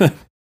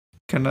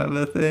 Kind of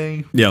a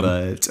thing. Yeah,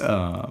 but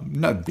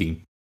not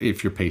being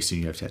if you're pasty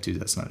and you have tattoos,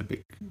 that's not a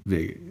big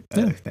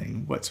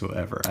thing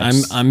whatsoever.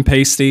 I'm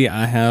pasty.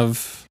 I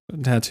have a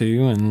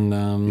tattoo,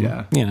 and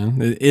you know,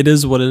 it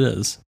is what it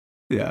is.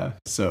 Yeah.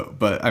 So,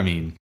 but I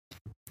mean,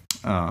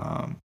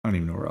 I don't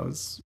even know where I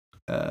was.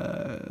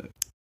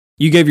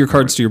 You gave your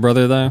cards to your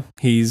brother, though.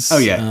 He's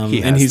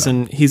he's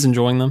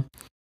enjoying them,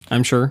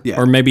 I'm sure. Yeah.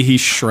 Or maybe he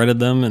shredded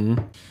them and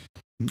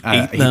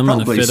ate them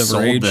in a fit of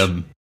rage.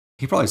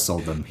 He probably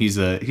sold them. He's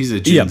a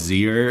Gen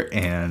Zer,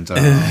 and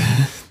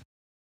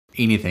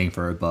anything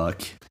for a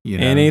buck, you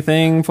know.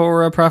 Anything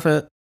for a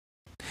profit.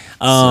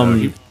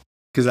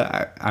 Because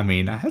I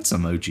mean, I had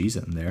some OGs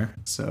in there,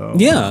 so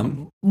yeah.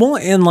 Well,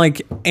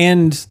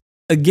 and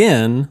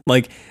again,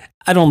 like,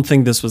 I don't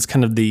think this was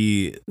kind of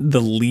the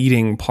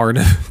leading part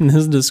of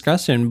this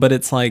discussion, but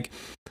it's like,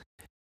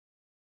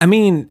 I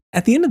mean,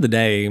 at the end of the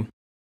day,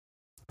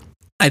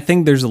 I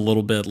think there's a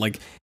little bit like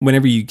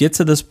whenever you get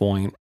to this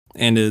point,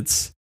 and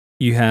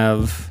you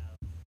have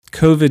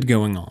COVID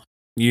going on,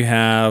 you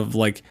have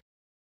like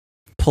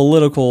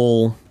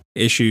political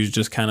issues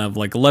just kind of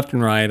like left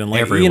and right, and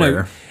like everywhere. You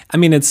know, I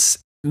mean,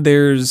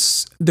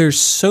 there's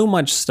so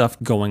much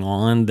stuff going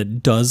on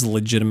that does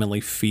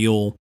legitimately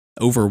feel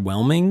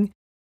overwhelming.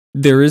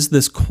 There is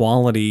this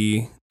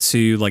quality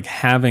to like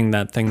having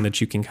that thing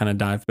that you can kind of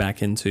dive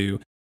back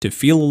into to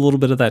feel a little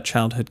bit of that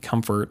childhood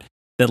comfort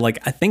that like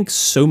I think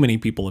so many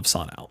people have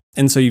sought out.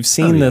 And so you've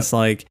seen this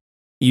like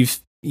you've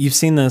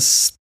seen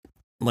this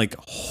like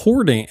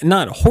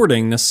not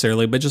hoarding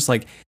necessarily, but just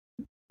like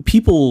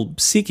people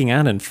seeking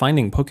out and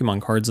finding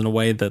Pokemon cards in a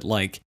way that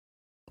like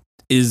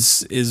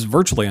is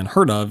virtually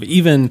unheard of.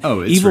 Even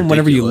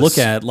whenever you look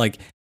at like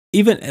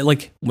even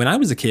like when I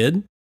was a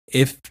kid,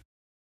 if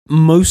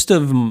most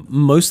of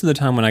the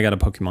time when I got a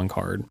Pokemon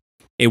card,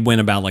 it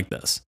went about like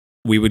this.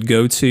 We would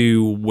go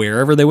to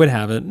wherever they would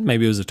have it.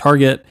 Maybe it was a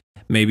Target.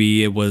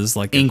 Maybe it was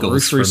like a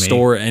grocery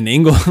store, an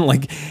Ingles,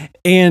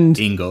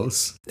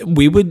 Ingles.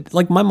 We would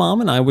like my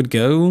mom and I would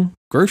go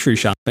grocery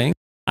shopping.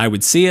 I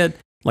would see it,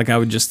 like I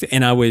would just,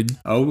 and I would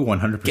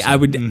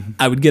 100%.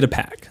 I would get a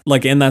pack,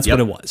 like, and that's what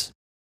it was.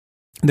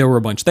 There were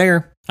a bunch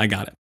there. I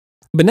got it.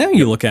 But now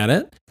you look at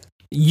it,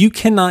 you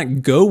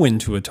cannot go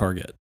into a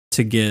Target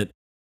to get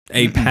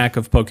a pack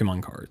of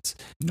Pokemon cards.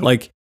 Nope.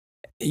 Like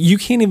you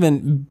can't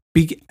even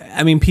be.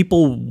 I mean,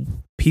 people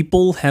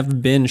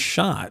have been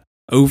shot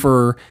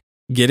over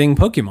getting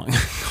Pokemon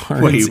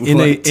cards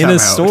in a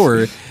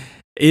store.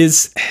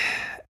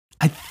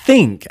 I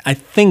think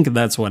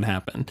that's what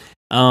happened.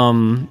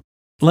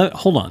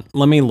 Hold on,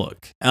 let me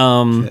look.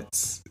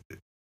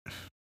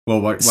 Well,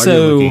 while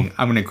you're looking,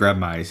 I'm gonna grab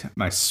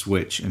my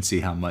Switch and see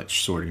how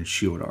much Sword and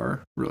Shield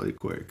are really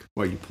quick.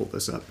 While you pull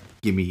this up,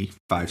 give me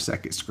 5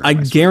 seconds to grab I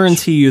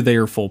guarantee you they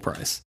are full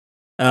price.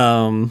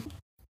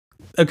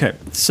 Okay,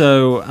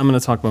 so I'm gonna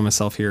talk about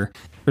myself here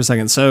for a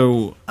second.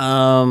 So,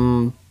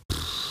 what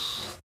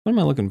am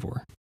I looking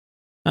for?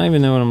 I don't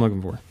even know what I'm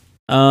looking for.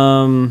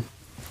 All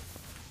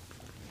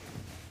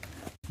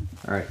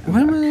right.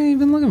 What am I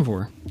even looking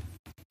for?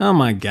 Oh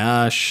my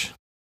gosh,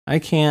 I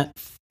can't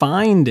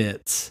find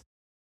it.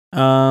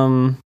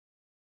 Okay.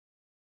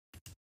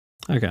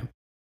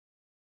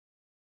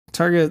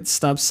 Target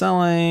stopped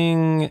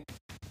selling.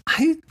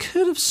 I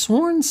could have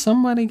sworn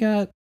somebody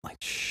got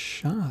like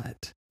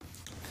shot.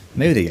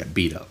 Maybe they got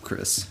beat up,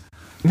 Chris.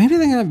 Maybe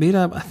they got beat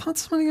up. I thought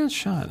somebody got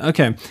shot.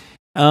 Okay.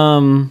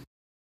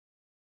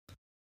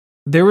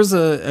 There was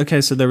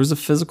a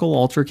physical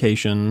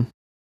altercation.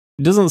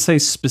 It doesn't say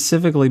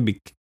specifically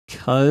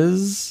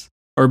because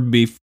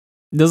it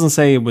doesn't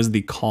say it was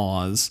the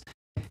cause.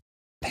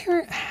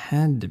 There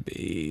had to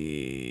be.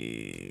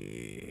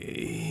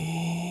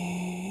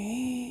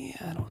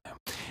 I don't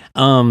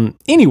know.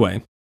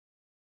 Anyway,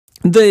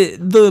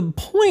 the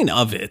point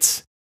of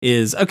it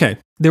is okay.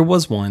 There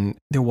was one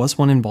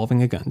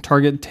involving a gun.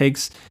 Target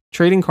takes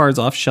trading cards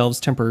off shelves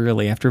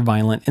temporarily after a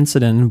violent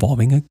incident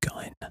involving a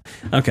gun.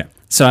 Okay,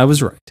 so I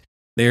was right.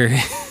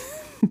 I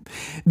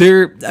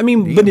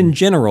mean, but in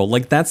general,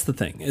 like that's the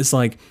thing. It's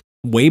like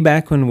way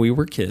back when we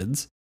were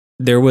kids,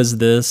 there was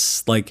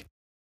this like.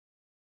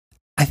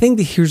 I think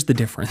here's the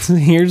difference.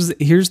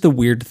 Here's the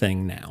weird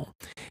thing now.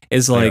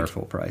 Is like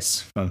full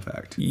price. Fun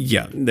fact.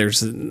 Yeah,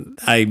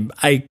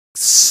 I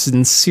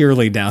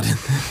sincerely doubted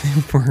that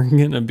they were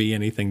gonna be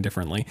anything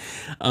differently.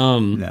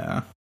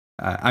 No.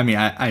 I mean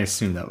I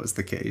assume that was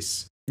the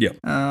case. Yeah.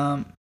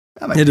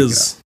 It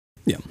is.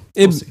 Yeah.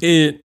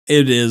 It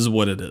is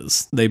what it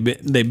is. They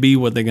be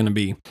what they're gonna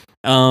be.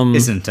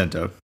 It's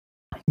Nintendo.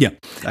 Yeah.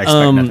 I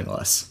expect nothing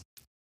less.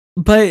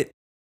 But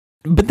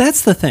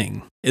that's the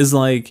thing. Is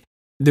like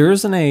there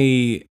isn't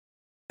a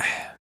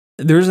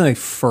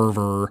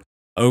fervor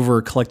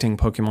over collecting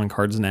Pokemon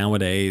cards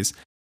nowadays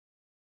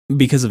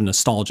because of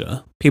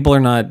nostalgia. People are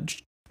not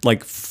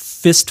like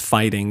fist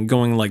fighting,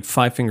 going like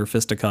 5-finger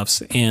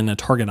fisticuffs in a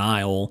Target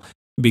aisle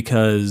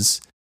because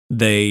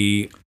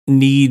they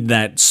need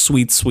that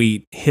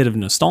sweet hit of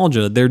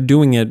nostalgia. They're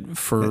doing it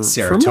for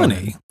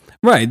money.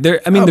 Right.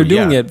 They're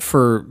doing it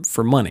for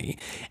money.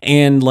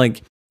 And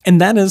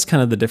that is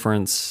kind of the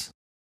difference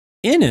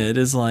in it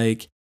is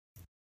like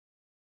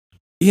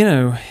you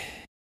know,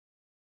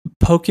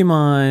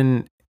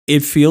 Pokemon, it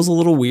feels a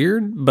little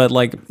weird, but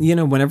like, you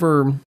know,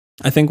 whenever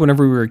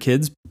we were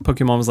kids,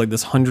 Pokemon was like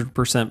this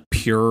 100%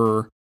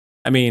 pure.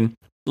 I mean,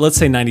 let's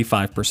say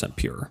 95%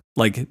 pure.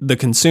 Like the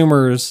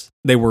consumers,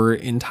 they were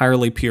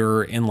entirely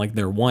pure in like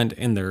their want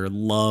and their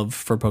love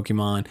for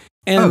Pokemon.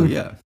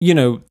 And, you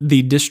know,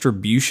 the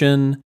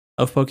distribution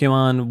of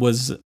Pokemon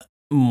was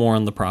more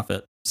on the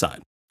profit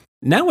side.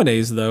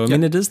 Nowadays, though, I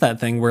mean, it is that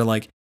thing where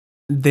like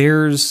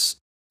there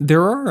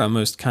are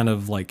almost kind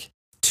of like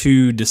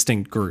two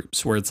distinct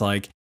groups where it's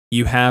like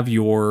you have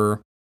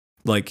your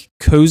like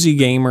cozy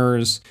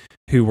gamers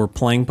who were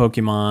playing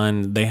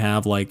Pokemon. They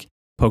have like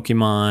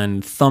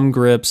Pokemon thumb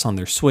grips on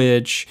their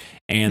Switch,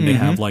 and they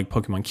have like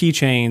Pokemon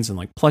keychains and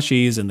like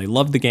plushies, and they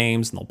love the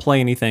games, and they'll play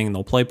anything, and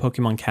they'll play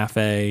Pokemon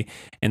Cafe,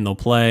 and they'll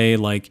play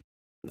like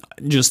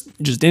just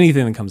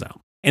anything that comes out.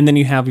 And then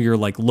you have your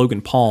like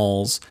Logan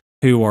Pauls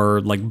who are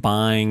like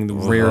buying the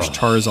rarest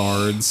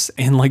Charizards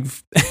and like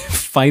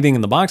fighting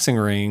in the boxing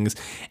rings,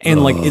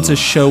 and like it's a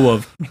show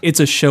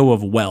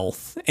of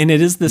wealth, and it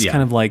is this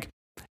kind of like,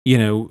 you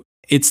know,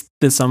 it's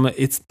this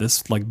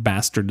like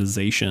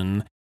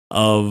bastardization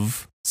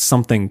of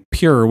something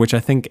pure, which I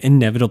think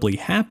inevitably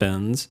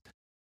happens.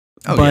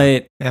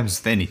 But happens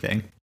with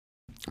anything.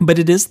 But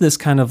it is this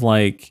kind of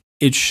like,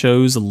 it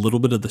shows a little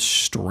bit of the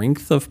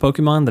strength of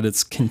Pokemon that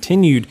it's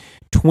continued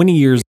 20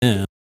 years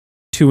in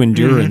to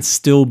endure and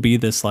still be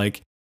this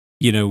like,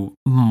 you know,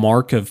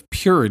 mark of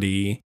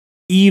purity,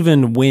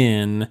 even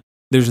when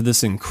there's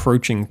this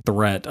encroaching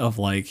threat of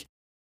like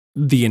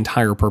the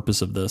entire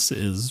purpose of this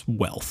is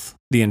wealth.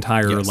 The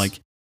entire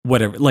like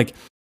whatever, like,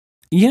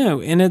 you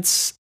know, and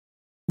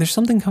there's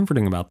something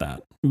comforting about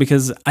that,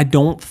 because I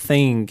don't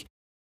think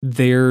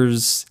there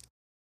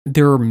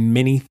are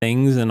many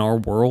things in our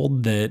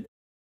world that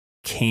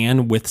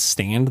can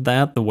withstand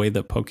that the way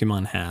that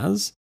Pokemon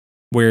has,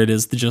 where it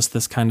is just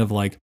this kind of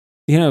like,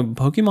 you know,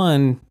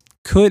 Pokemon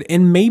could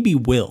and maybe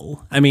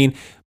will. I mean,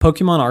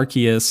 Pokemon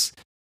Arceus,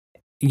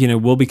 you know,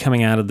 will be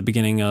coming out at the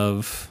beginning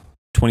of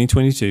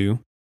 2022.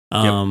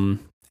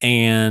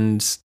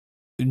 And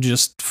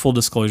just full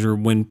disclosure,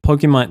 when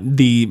Pokemon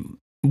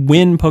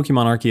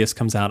Arceus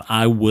comes out,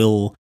 I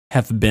will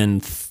have been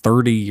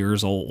 30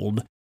 years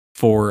old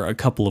for a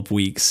couple of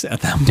weeks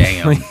at that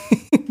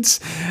point.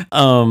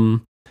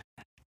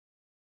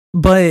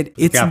 But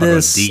it's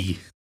this.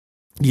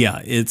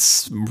 Yeah,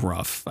 it's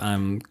rough.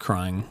 I'm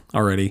crying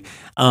already.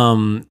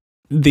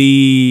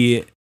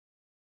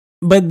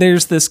 But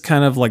there's this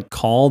kind of like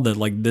call that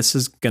like this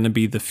is going to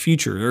be the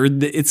future, or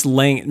it's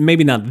laying,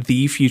 maybe not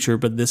the future,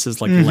 but this is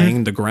like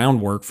laying the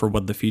groundwork for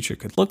what the future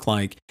could look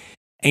like.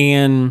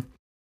 And,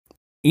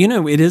 you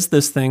know, it is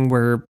this thing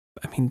where,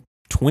 I mean,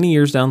 20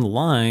 years down the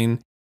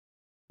line,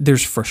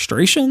 there's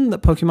frustration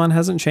that Pokemon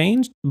hasn't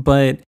changed,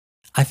 but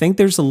I think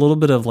there's a little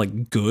bit of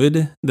like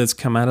good that's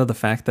come out of the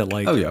fact that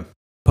like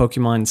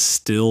Pokemon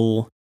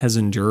still has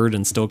endured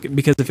and still,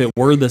 because if it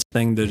were this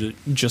thing that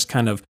just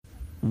kind of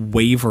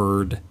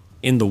wavered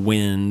in the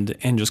wind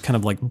and just kind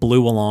of like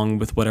blew along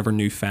with whatever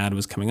new fad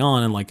was coming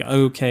on, and like,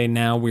 okay,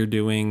 now we're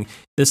doing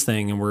this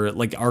thing, and we're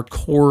like, our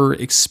core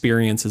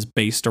experience is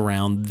based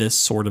around this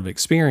sort of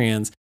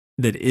experience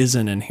that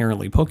isn't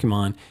inherently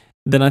Pokemon,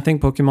 then I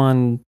think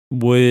Pokemon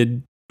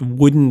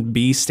wouldn't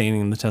be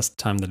standing the test of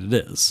time that it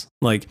is.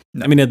 Like,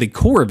 I mean, at the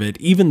core of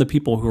it, even the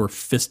people who are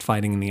fist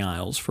fighting in the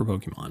aisles for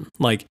Pokemon,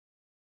 like,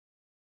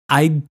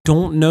 I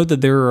don't know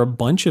that there are a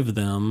bunch of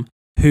them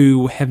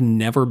who have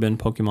never been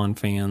Pokemon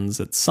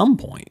fans at some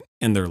point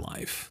in their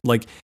life.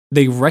 Like,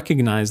 they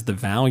recognize the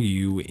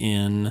value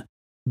in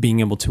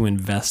being able to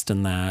invest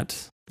in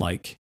that,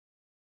 like,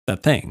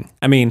 that thing.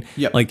 I mean,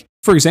 like,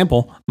 for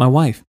example, my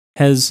wife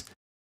has,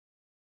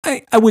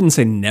 I wouldn't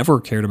say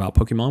never cared about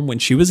Pokemon. When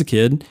she was a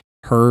kid,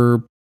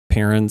 her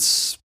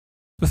parents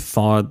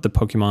thought the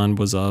Pokemon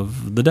was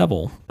of the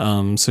devil.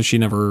 So she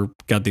never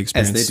got the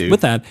experience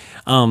with that.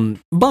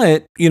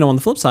 But, you know, on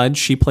the flip side,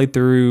 she played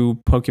through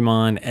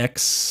Pokemon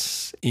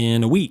X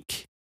in a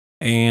week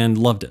and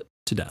loved it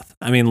to death.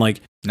 I mean,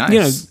 like, you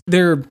know,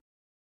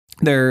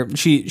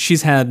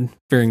 she's had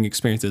varying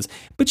experiences,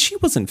 but she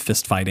wasn't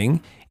fist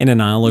fighting in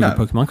an aisle over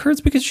Pokemon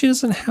cards, because she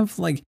doesn't have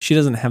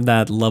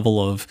that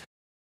level of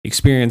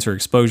experience or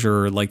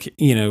exposure or, like,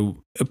 you know,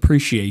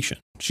 appreciation.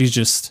 She's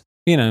just,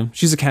 you know,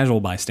 she's a casual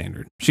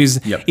bystander. She's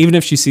even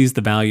if she sees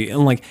the value,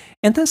 and like,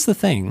 and that's the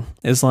thing,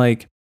 is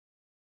like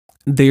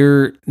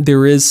there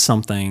is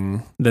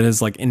something that is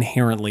like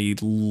inherently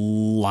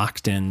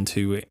locked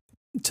into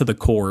the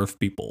core of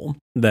people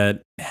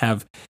that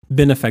have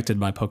been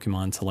affected by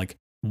Pokemon to like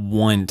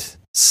want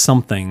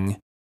something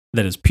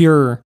that is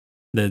pure,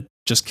 that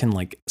just can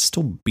like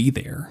still be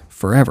there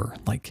forever,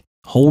 like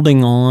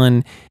holding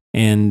on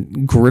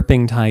and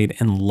gripping tight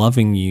and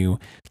loving you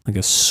like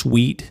a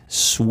sweet,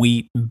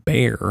 sweet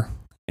bear.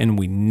 And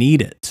we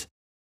need it.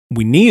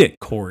 We need it,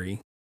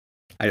 Corey.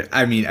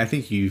 I mean, I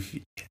think you've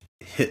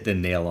hit the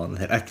nail on the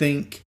head. I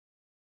think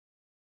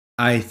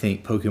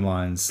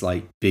Pokemon's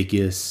like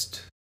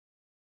biggest,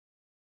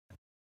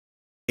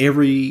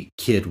 every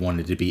kid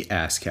wanted to be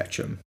Ash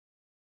Ketchum.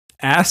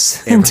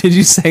 Ass? Did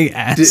you say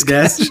ass? Is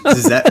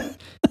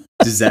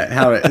that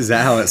how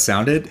it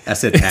sounded? I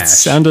said ash. It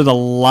sounded a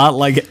lot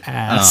like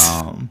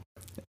ass.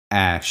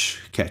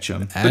 Ash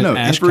Ketchum. But no,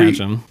 Ash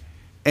Ketchum.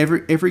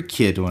 Every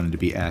kid wanted to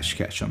be Ash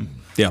Ketchum.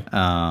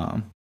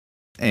 Yeah.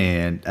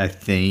 And I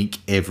think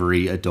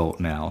every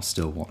adult now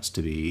still wants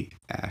to be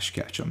Ash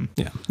Ketchum.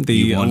 Yeah.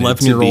 The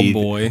 11-year-old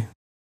boy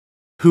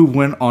who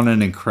went on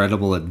an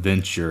incredible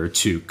adventure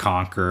to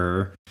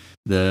conquer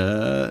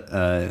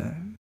the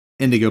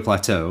Indigo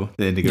Plateau,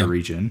 the Indigo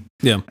region.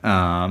 Yeah.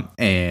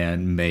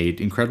 And made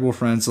incredible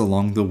friends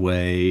along the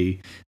way,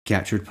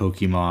 captured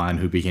Pokemon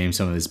who became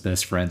some of his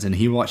best friends, and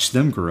he watched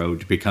them grow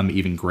to become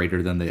even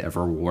greater than they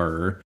ever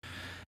were.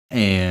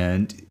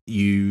 And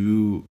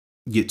you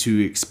get to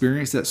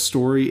experience that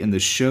story in the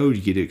show, you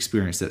get to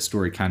experience that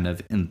story kind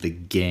of in the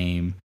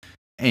game.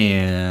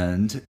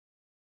 And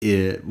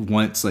it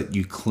once like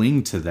you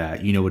cling to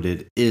that, you know what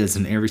it is,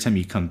 and every time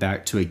you come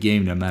back to a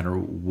game, no matter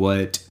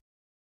what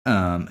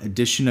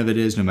edition of it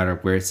is, no matter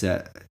where it's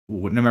at,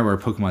 no matter where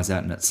Pokemon's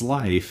at in its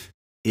life,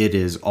 it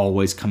is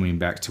always coming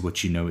back to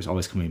what you know is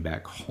always coming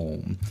back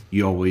home.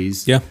 You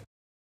always,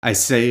 I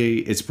say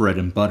it's bread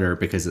and butter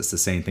because it's the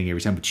same thing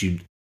every time, but you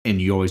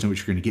always know what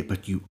you're going to get,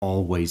 but you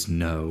always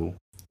know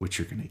what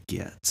you're going to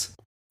get.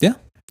 Yeah.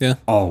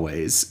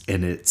 Always.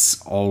 And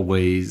it's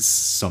always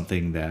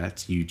something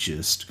that you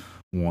just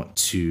want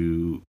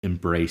to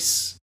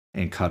embrace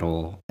and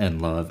cuddle and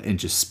love and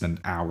just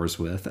spend hours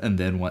with. And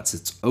then once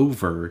it's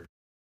over,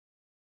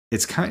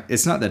 it's not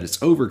that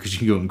it's over because you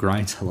can go and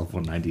grind to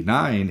level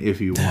 99 if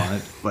you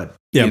want, but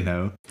you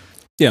know,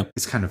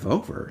 it's kind of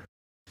over.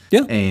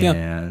 Yeah.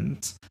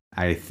 And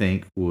I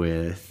think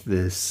with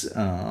this,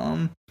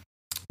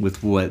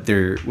 with what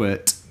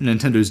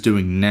Nintendo's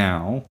doing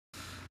now,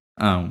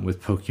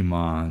 with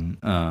Pokemon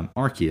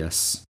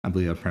Arceus, I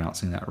believe I'm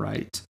pronouncing that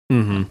right.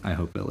 Mm-hmm. I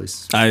hope at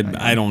least.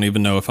 I don't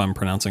even know if I'm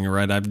pronouncing it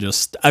right.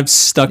 I've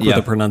stuck with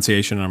the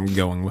pronunciation and I'm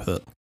going with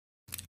it.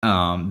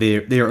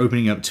 They are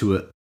opening up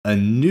to a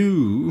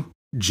new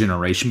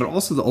generation, but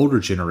also the older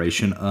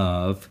generation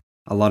of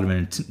a lot of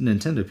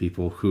Nintendo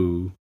people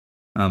who,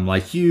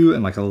 like you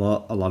and like a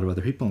lot of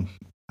other people.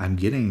 I'm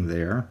getting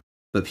there.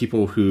 But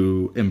people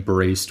who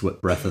embraced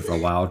what Breath of the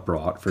Wild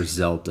brought for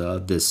Zelda,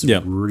 this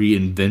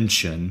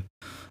reinvention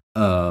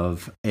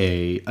of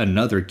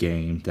another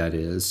game that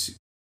is,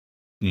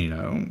 you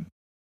know,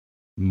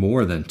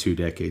 more than 2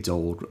 decades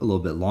old, a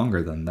little bit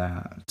longer than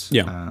that.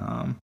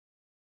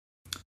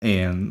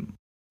 And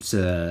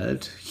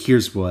said,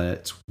 here's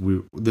what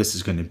this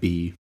is going to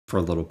be for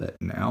a little bit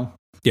now.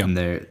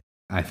 And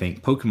I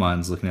think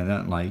Pokemon's looking at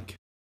that like,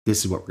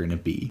 this is what we're going to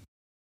be.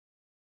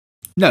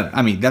 No,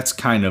 I mean, that's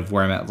kind of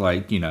where I'm at,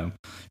 like, you know,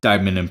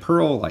 Diamond and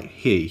Pearl, like,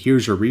 hey,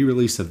 here's your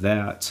re-release of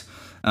that.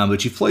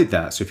 But you've played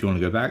that, so if you want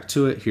to go back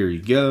to it, here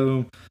you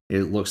go.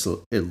 It looks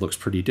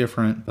pretty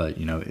different, but,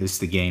 you know, it's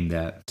the game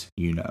that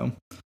you know.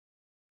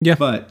 Yeah.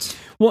 But...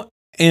 Well,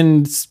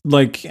 and,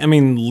 like, I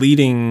mean,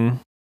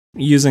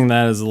 using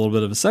that as a little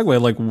bit of a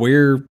segue, like,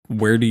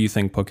 where do you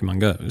think Pokemon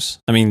goes?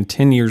 I mean,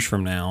 10 years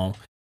from now,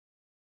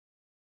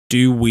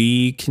 do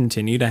we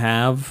continue to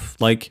have,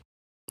 like,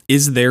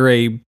 is there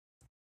a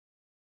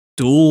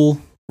dual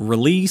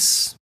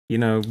release, you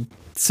know,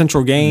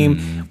 central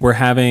game? We're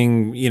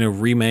having, you know,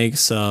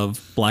 remakes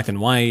of Black and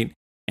White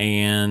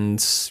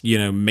and, you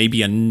know,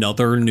 maybe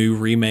another new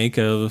remake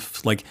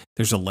of, like,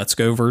 there's a Let's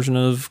Go version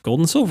of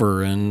Gold and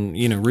Silver and,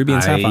 you know, Ruby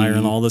and Sapphire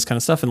and all this kind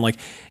of stuff. And, like,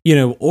 you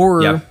know,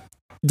 or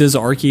does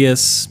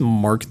Arceus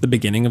mark the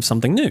beginning of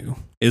something new?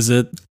 Is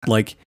it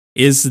like,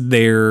 is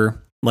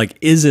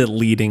it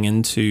leading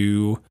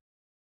into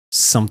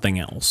something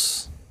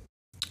else?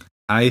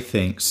 I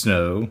think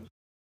so.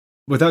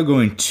 Without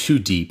going too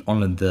deep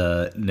on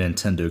the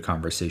Nintendo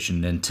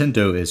conversation,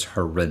 Nintendo is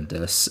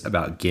horrendous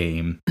about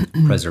game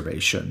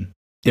preservation,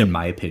 in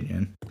my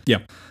opinion.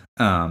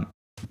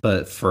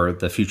 But for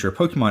the future of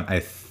Pokemon,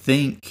 I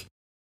think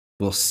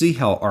we'll see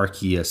how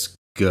Arceus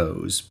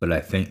goes, but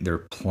I think their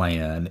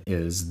plan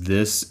is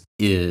this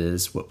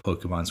is what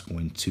Pokemon's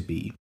going to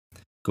be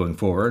going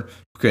forward.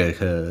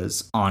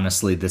 Because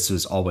honestly, this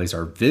was always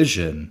our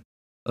vision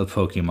of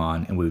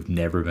Pokemon, and we've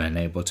never been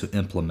able to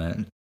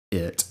implement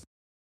it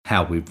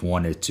how we've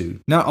wanted to.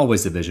 Not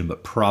always the vision,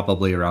 but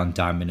probably around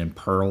Diamond and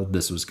Pearl,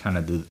 this was kind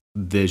of the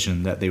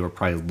vision that they were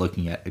probably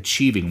looking at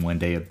achieving one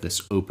day, of this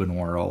open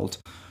world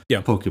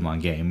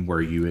Pokemon game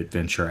where you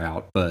adventure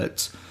out.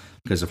 But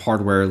because of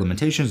hardware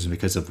limitations and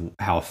because of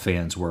how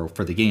fans were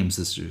for the games,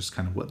 this is just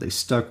kind of what they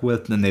stuck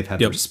with. Then they've had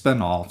their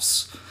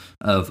spin-offs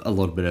of a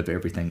little bit of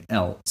everything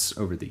else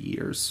over the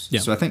years.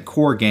 So I think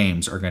core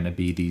games are going to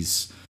be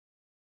these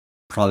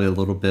probably a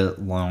little bit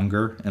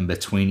longer in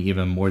between,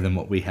 even more than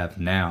what we have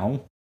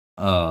now,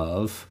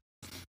 of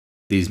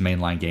these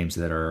mainline games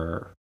that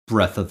are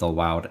Breath of the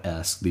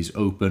Wild-esque, these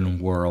open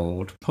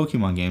world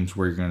Pokemon games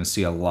where you're going to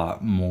see a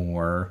lot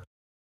more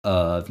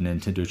of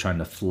Nintendo trying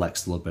to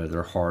flex a little bit of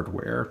their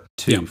hardware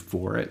too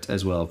for it,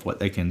 as well, of what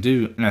they can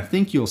do. And I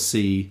think you'll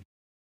see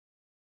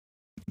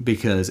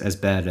because as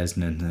bad as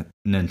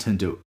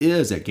Nintendo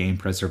is at game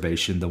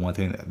preservation, the one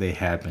thing that they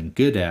have been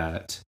good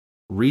at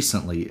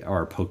recently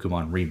are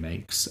Pokemon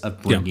remakes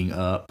of bringing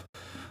up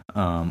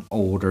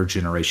older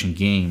generation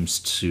games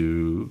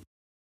to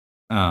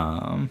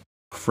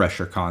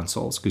fresher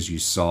consoles, because you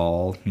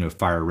saw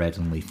Fire Red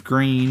and Leaf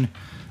Green.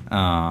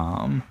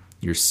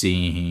 You're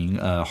seeing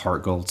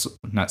Heart Gold.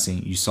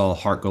 You saw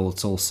Heart Gold,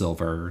 Soul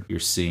Silver. You're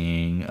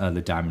seeing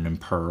the Diamond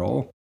and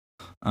Pearl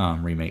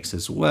remakes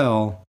as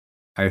well.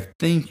 I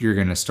think you're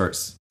gonna start.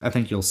 I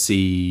think you'll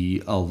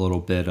see a little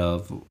bit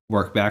of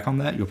work back on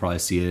that. You'll probably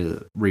see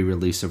a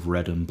re-release of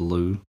Red and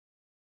Blue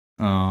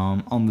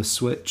on the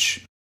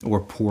Switch,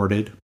 or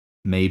ported,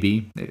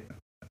 maybe.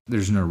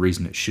 There's no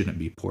reason it shouldn't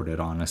be ported,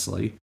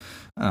 honestly.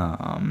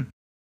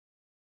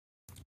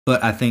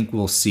 But I think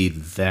we'll see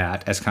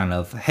that as kind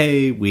of,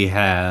 hey, we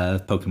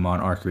have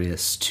Pokemon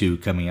Arceus 2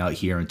 coming out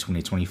here in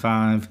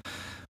 2025,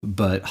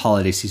 but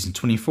holiday season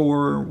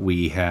 24,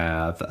 we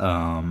have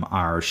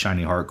our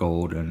Shiny Heart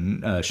Gold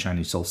and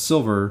Shiny Soul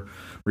Silver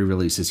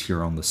re-releases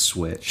here on the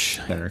Switch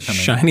that are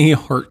coming. Shiny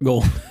Heart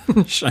Gold,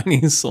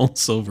 Shiny Soul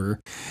Silver.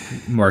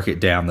 Mark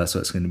it down. That's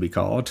what it's going to be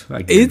called.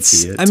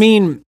 It's not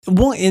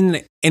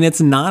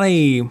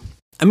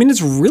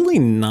it's really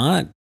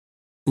not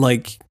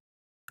like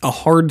a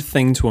hard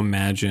thing to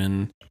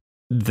imagine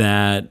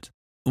that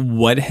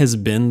what has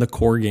been the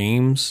core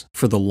games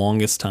for the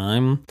longest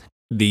time,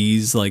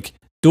 these like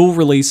dual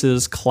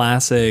releases,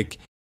 classic,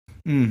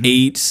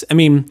 8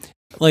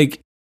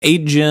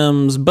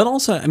 gems, but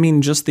also,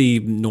 just the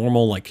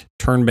normal like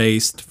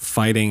turn-based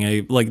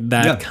fighting,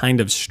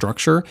 kind of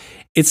structure.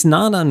 It's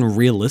not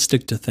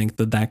unrealistic to think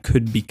that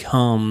could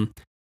become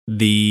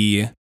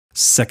the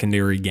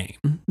secondary game.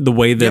 The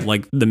way that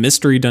like the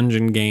mystery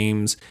dungeon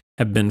games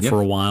have been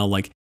for a while,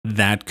 like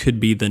that could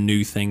be the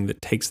new thing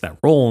that takes that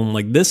role. And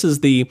like this is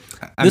the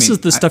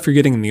stuff you're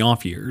getting in the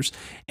off years,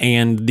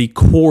 and the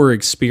core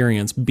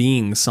experience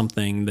being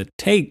something that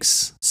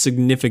takes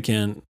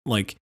significant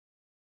like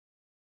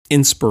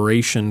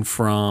inspiration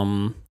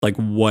from like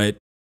what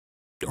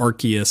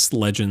Arceus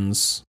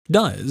Legends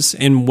does,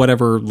 and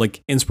whatever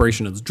like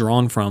inspiration it's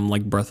drawn from,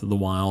 like Breath of the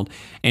Wild,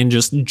 and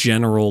just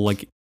general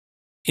like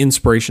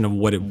inspiration of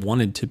what it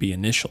wanted to be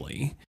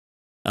initially.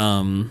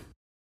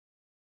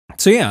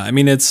 So yeah,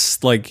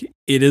 it's like,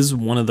 it is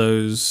one of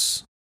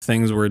those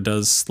things where it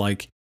does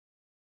like,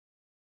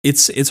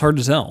 it's hard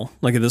to tell.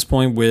 Like at this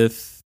point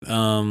with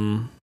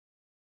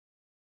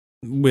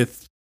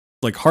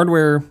like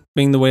hardware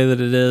being the way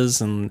that it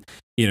is, and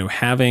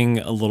having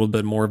a little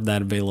bit more of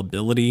that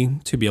availability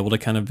to be able to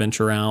kind of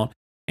venture out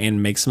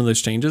and make some of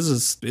those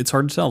changes, it's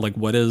hard to tell. Like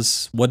what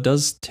does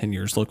 10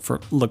 years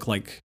look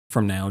like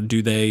from now?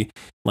 Do they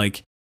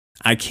like,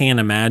 I can't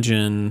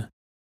imagine.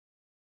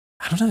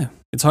 I don't know.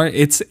 It's hard.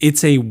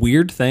 It's a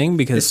weird thing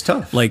because it's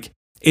tough. Like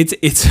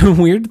it's a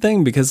weird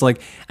thing because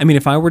like,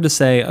 if I were to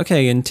say,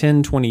 okay, in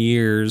 10, 20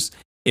 years,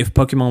 if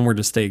Pokemon were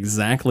to stay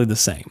exactly the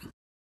same,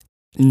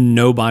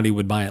 nobody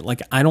would buy it.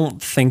 Like, I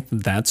don't think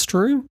that's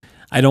true.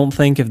 I don't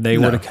think if they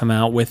were to come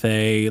out with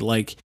a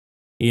like,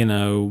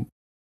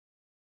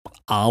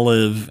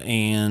 olive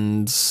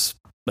and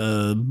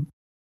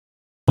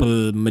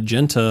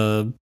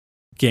magenta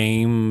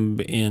game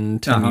in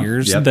 10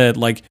 years that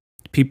like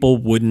people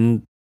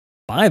wouldn't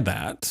buy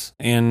that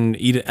and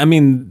eat it.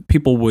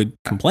 People would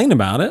complain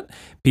about it.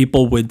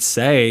 People would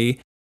say,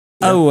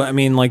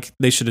 like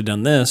they should have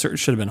done this, or it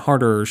should have been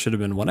harder, or should have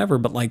been whatever.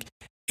 But like,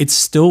 it's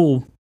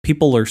still,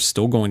 people are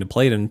still going to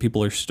play it, and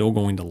people are still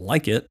going to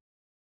like it.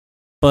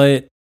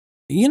 But,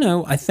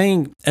 I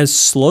think as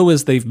slow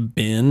as they've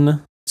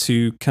been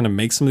to kind of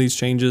make some of these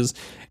changes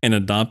and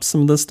adopt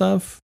some of this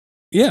stuff,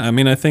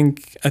 I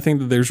think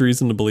that there's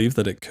reason to believe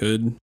that it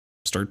could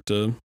start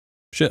to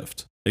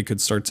shift. It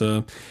could start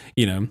to,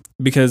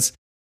 because,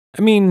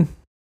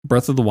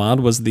 Breath of the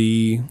Wild was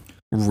the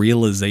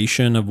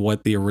realization of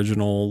what the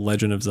original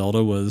Legend of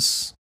Zelda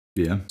was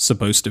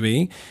supposed to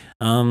be.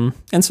 And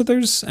so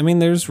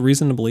there's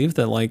reason to believe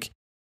that like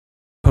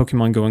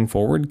Pokemon going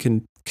forward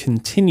can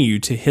continue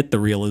to hit the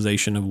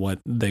realization of what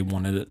they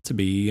wanted it to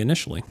be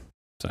initially.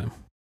 So,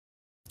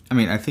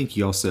 I think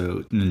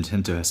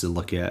Nintendo has to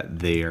look at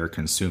their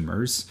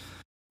consumers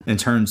in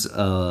terms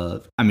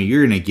of,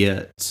 you're going to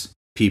get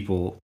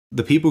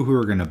the people who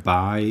are going to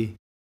buy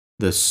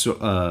the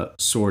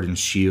Sword and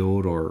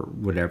Shield or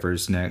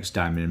whatever's next,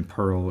 Diamond and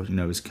Pearl,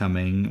 is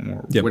coming,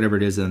 or whatever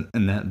it is in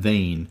that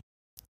vein.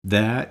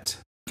 That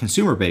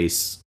consumer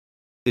base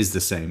is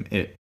the same.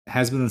 It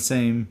has been the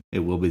same. It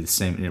will be the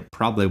same, and it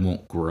probably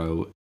won't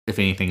grow. If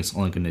anything, it's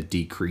only going to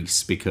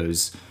decrease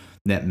because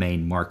that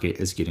main market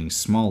is getting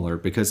smaller.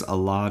 Because a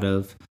lot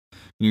of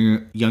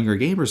younger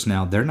gamers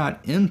now, they're not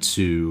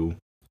into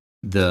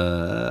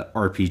the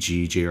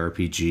RPG,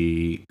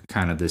 JRPG,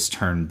 kind of this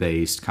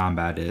turn-based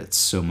combat. It's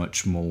so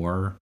much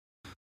more,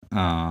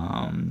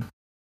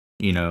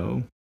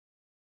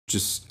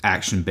 just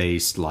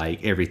action-based,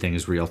 like everything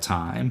is real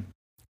time.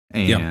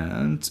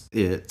 And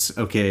it's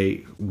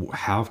okay,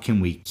 how can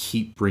we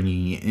keep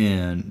bringing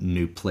in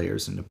new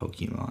players into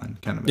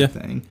Pokemon, kind of a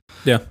thing.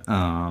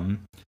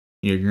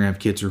 You're gonna have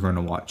kids who are going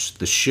to watch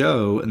the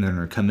show, and they're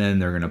going to come in,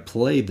 they're going to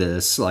play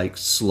this like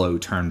slow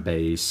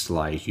turn-based,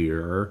 like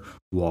you're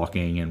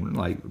walking and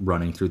like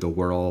running through the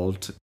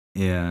world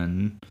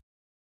in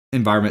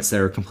environments that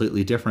are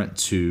completely different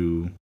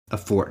to a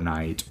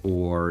Fortnite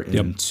or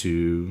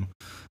into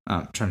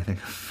trying to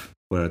think of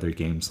what other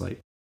games like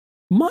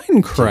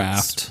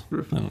Minecraft. I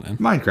don't know.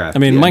 Minecraft. I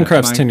mean,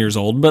 Minecraft's 10 years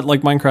old, but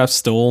like Minecraft's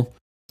still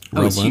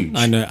relevant.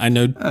 I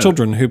know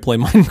children who play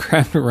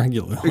Minecraft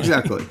regularly.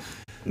 Exactly.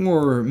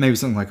 Or maybe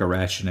something like a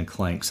Ratchet and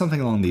Clank,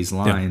 something along these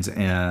lines.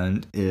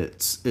 And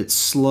it's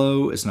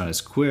slow, it's not as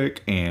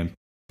quick, and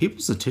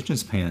people's attention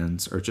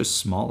spans are just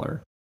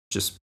smaller.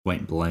 Just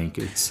point blank.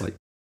 It's like,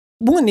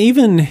 well, and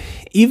even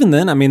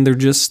then, I mean,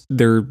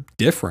 they're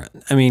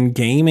different. I mean,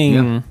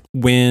 gaming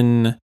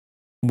when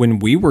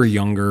we were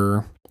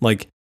younger,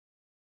 like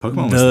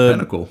Pokemon was the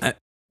pinnacle,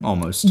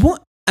 almost.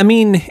 Well, I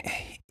mean,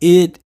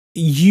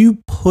 you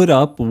put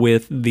up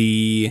with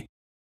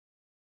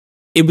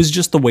it was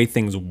just the way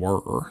things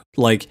were.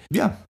 Like,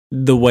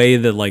 the way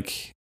that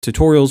like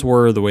tutorials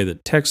were, the way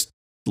that text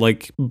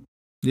like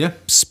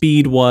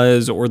speed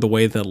was, or the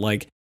way that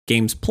like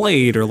games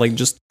played, or like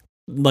just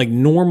like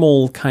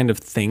normal kind of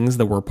things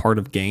that were part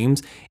of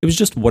games. It was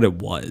just what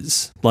it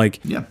was. Like,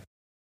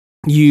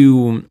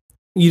 you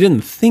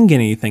didn't think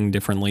anything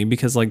differently,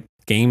 because like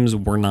games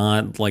were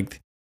not like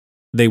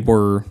you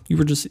were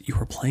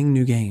playing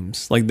new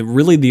games. Like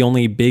really the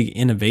only big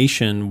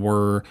innovation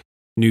were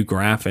new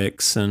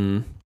graphics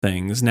and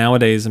things.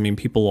 Nowadays, I mean,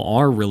 people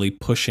are really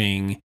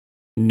pushing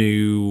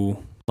new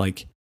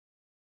like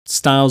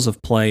styles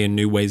of play and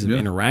new ways of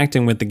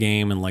interacting with the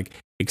game, and like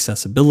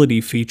accessibility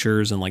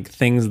features, and like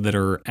things that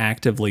are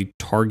actively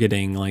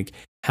targeting like,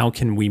 how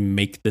can we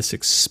make this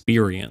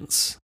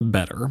experience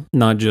better?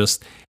 Not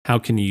just how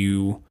can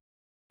we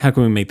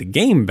make the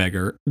game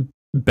better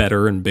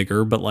and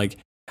bigger, but like,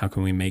 how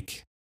can we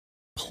make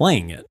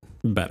playing it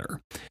better?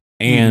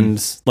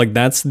 And like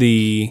that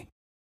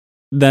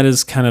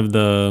is kind of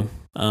the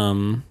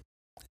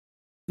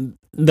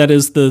that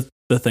is the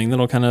thing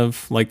that'll kind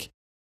of like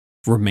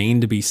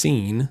remain to be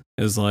seen,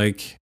 is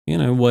like, you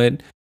know,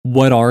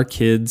 what are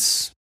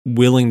kids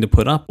willing to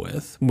put up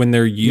with when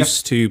they're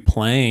used to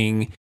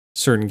playing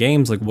certain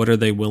games? Like, what are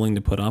they willing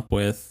to put up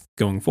with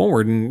going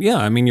forward? And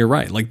I mean, you're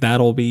right. Like,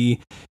 that'll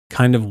be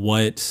kind of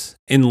what,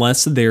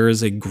 unless there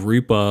is a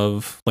group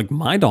of, like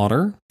my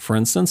daughter, for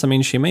instance, I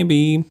mean, she may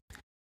be,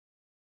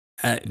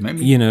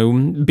 you know,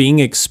 being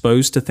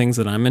exposed to things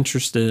that I'm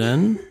interested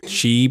in.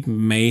 She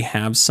may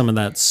have some of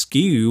that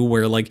skew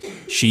where like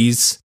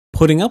she's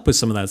putting up with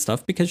some of that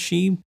stuff because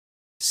she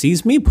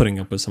sees me putting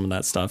up with some of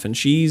that stuff, and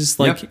she's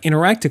like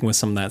interacting with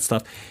some of that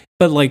stuff.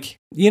 But like,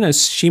 you know,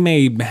 she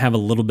may have a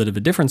little bit of a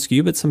different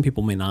skew, but some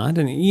people may not.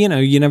 And, you know,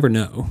 you never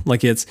know.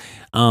 Like it's,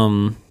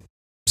 so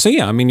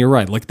yeah, I mean, you're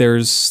right. Like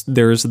there's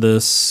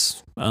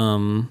this,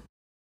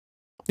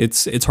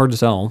 it's hard to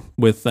tell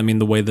with, I mean,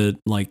 the way that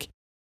like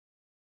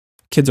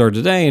kids are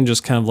today, and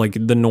just kind of like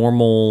the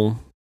normal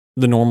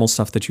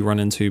stuff that you run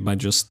into by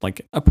just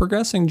like a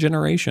progressing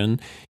generation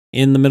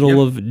in the middle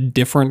of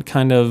different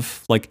kind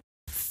of like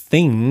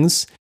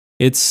things.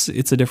 It's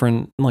a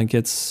different, like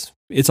it's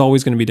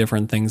always going to be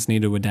different. Things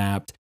need to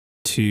adapt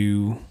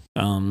to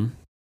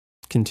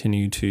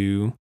continue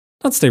to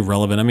not stay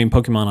relevant. I mean,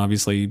 Pokemon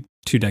obviously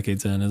 2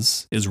 decades in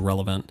is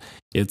relevant.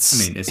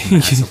 It's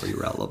massively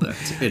relevant.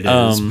 It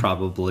is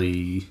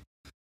probably,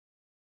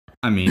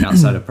 I mean,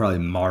 outside of probably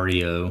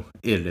Mario,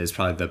 it is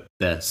probably the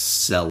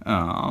best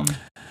seller.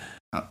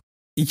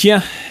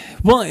 Yeah.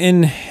 Well,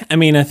 and I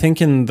mean, I think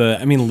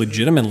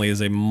legitimately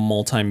as a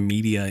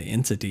multimedia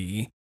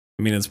entity,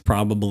 I mean, it's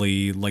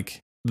probably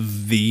like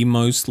the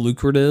most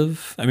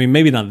lucrative. I mean,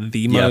 maybe not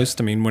the most.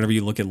 I mean, whenever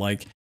you look at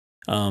like,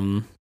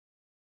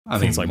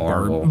 things like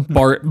Marvel.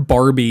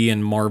 Barbie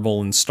and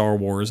Marvel and Star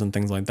Wars and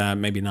things like that,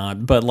 maybe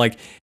not. But like,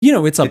 you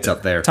know, it's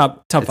up there.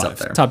 Top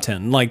 5, top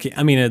 10. Like,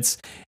 I mean, it's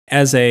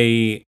as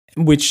a,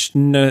 which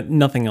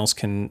nothing else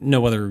can,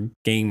 no other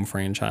game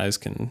franchise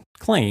can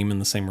claim in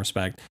the same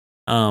respect.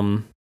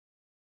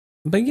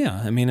 But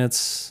yeah, I mean,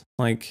 it's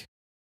like,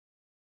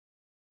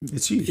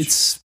 it's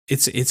huge.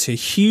 It's a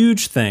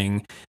huge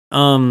thing.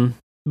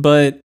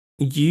 But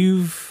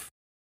you've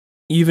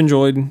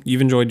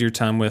enjoyed your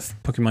time with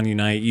Pokemon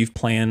Unite. You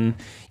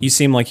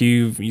seem like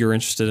you're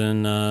interested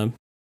in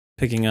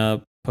picking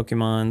up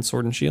Pokemon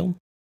Sword and Shield.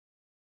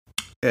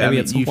 Maybe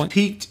at some point.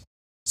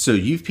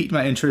 You've piqued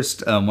my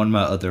interest. One of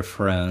my other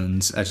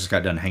friends, I just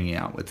got done hanging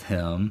out with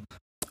him.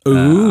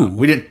 Ooh.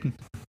 We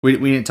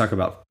didn't talk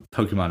about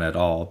Pokemon at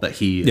all, but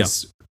he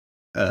is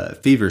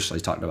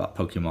feverishly talking about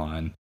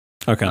Pokemon.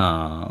 Okay.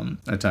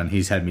 A ton.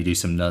 He's had me do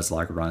some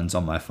Nuzlocke runs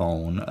on my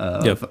phone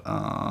of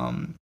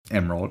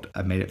Emerald.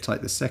 I made it to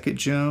like the second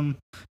gym.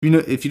 You know,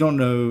 if you don't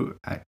know,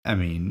 I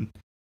mean,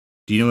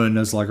 do you know what a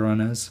Nuzlocke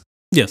run is?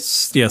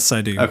 Yes,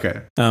 I do.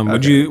 Okay.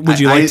 Would you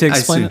like to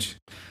explain it?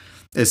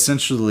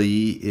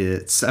 essentially,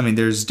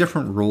 there's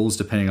different rules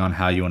depending on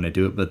how you want to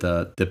do it, but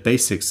the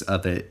basics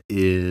of it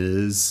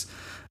is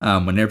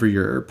whenever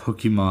your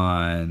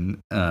Pokemon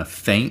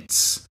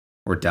faints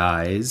or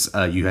dies,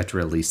 you have to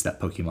release that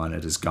Pokemon.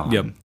 It is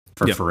gone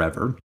for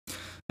forever,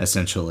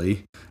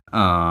 essentially.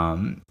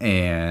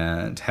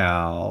 And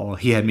how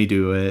he had me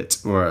do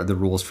it, or the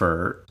rules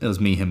it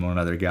was me, him, or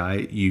another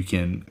guy. You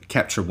can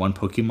capture one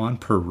Pokemon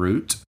per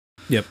route.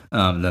 Yep.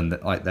 Then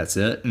that's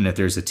it. And if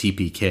there's a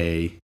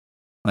TPK,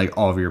 like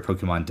all of your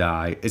Pokemon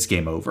die, it's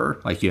game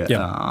over. Like you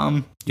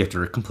have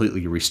to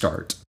completely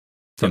restart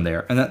from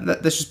there. And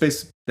that's just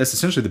that's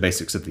essentially the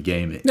basics of the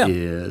game. It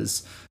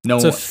is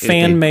it's a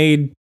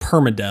fan-made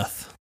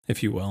permadeath,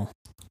 if you will.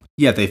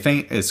 Yeah, they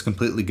faint, it's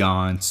completely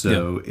gone.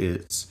 So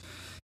it's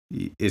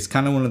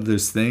kind of one of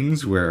those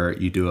things where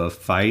you do a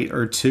fight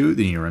or two,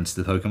 then you run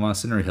to the Pokemon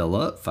Center, heal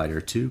up, fight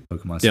or two,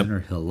 Pokemon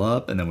Center, heal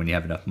up, and then when you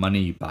have enough money,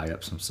 you buy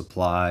up some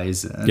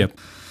supplies and get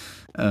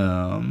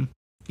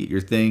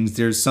your things.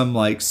 There's some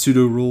like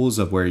pseudo rules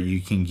of where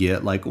you can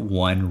get like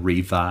one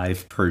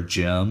revive per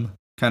gym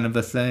kind of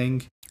a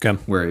thing. Okay.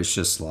 Where it's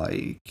just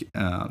like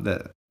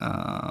that.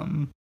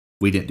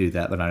 We didn't do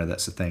that, but I know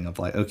that's the thing of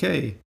like,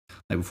 okay,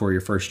 like before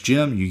your first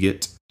gym, you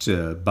get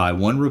to buy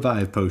one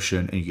revive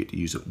potion and you get to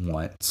use it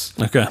once.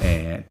 Okay.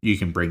 And you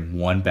can bring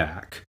one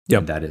back.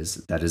 Yep. That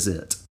is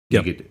it.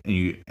 Yep.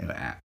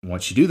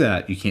 Once you do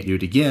that, you can't do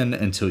it again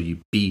until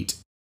you beat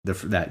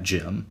that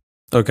gym.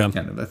 Okay.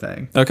 Kind of a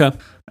thing. Okay.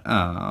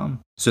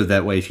 So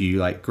that way, if you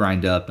like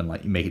grind up and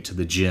like you make it to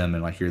the gym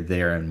and like you're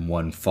there and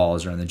one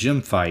falls during the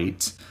gym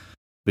fight,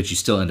 but you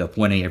still end up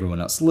winning, everyone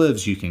else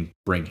lives, you can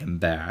bring him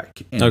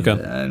back and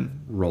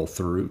then roll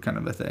through, kind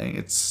of a thing.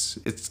 It's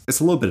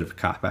a little bit of a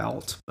cop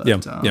out, but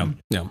it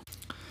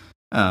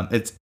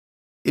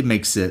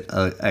makes it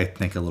I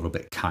think a little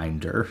bit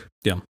kinder.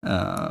 Yeah.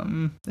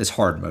 It's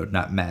hard mode,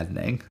 not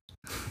maddening.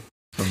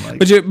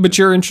 But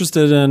you're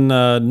interested in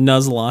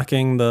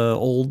nuzlocking the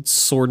old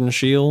Sword and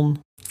Shield?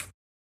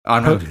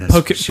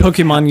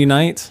 Pokemon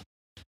Unite?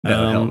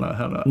 Hell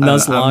no.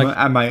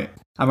 Nuzlocke.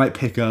 I might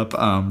pick up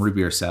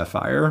Ruby or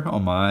Sapphire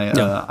on my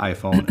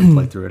iPhone and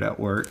play through it at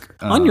work.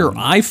 On your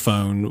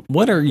iPhone?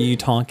 What are you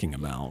talking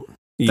about?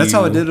 That's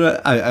how I did it.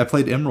 I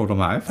played Emerald on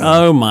my iPhone.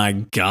 Oh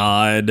my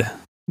god.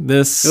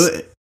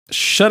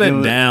 Shut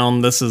it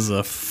down. This is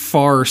a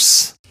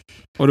farce.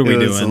 What are we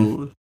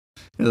doing?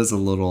 It was a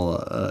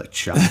little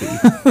choppy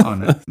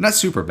on it. Not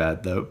super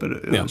bad though, but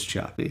it was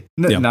choppy.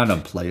 Not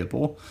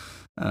unplayable.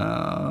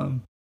 I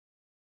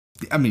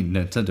mean,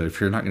 Nintendo, if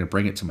you're not going to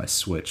bring it to my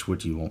Switch, what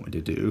do you want me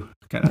to do?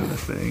 Kind of a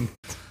thing.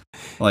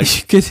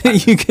 Like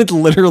you could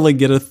literally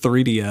get a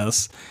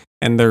 3DS,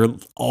 and they're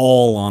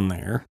all on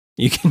there.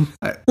 You can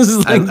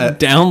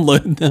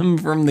download them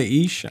from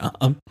the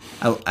eShop.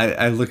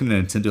 I look at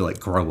Nintendo like,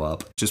 grow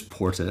up, just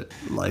port it.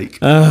 Like,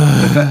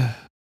 I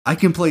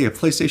can play a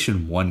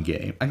PlayStation 1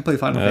 game. I can play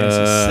Final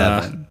Fantasy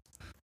 7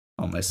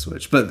 on my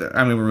Switch. But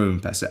I mean, we're moving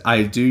past it.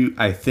 I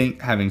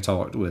think having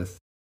talked with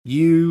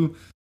you,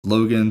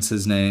 Logan's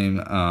his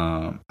name.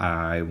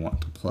 I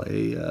want to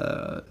play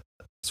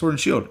Sword and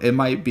Shield. It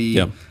might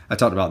be. I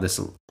talked about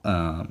this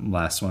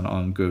last one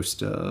on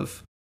Ghost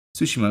of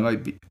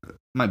Tsushima. It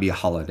might be a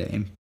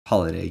holiday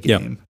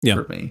game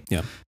for me.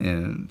 Yeah.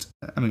 And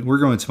I mean, we're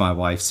going to my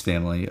wife's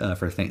family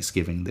for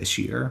Thanksgiving this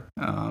year.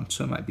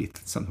 So it might be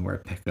something where I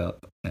pick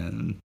up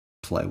and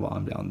play while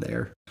I'm down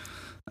there.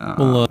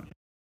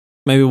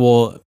 Maybe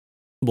we'll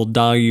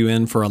dial you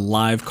in for a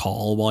live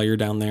call while you're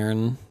down there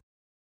and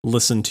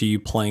listen to you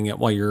playing it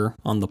while you're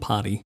on the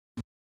potty.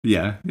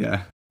 Yeah.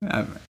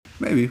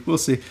 Maybe we'll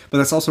see. But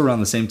that's also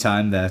around the same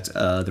time that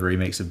the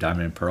remakes of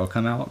Diamond and Pearl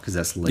come out, because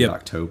that's late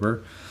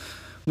October,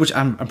 which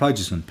I'm probably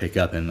just going to pick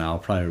up, and I'll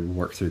probably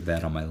work through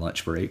that on my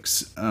lunch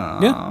breaks.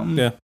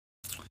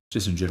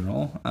 Just in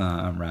general,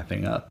 I'm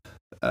wrapping up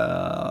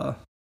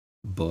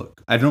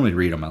book. I normally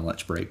read on my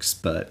lunch breaks,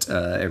 but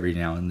every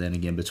now and then,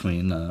 again,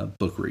 between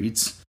book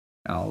reads,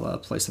 I'll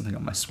play something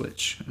on my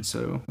Switch, and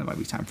so it might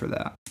be time for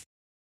that.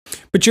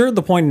 But you're at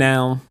the point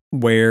now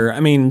where, I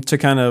mean,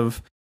 to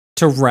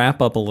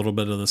wrap up a little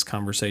bit of this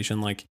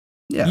conversation, like,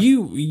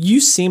 you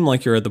seem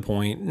like you're at the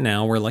point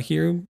now where, like,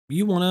 you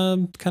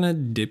want to kind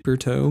of dip your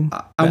toe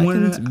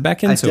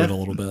back into it a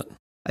little bit.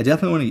 I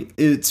definitely want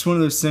to. It's one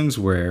of those things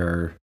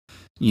where,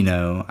 you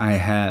know,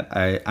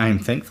 I am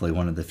thankfully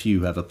one of the few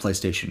who have a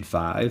PlayStation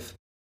 5.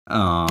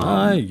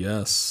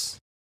 Yes.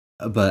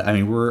 But I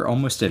mean, we're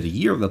almost at a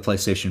year of the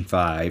PlayStation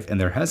 5,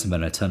 and there hasn't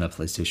been a ton of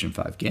PlayStation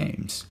 5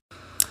 games.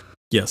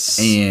 Yes,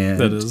 and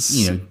that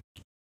is, it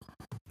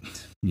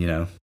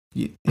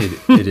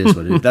is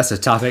what it is. That's a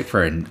topic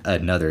for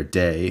another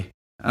day.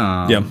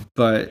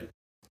 But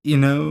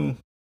gaming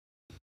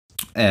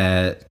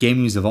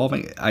is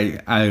evolving.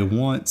 I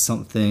want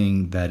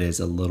something that is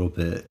a little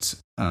bit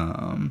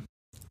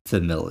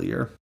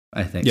familiar.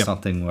 I think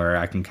something where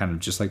I can kind of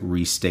just like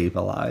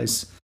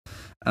restabilize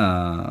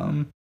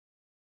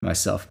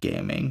myself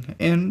gaming,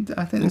 and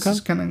I think this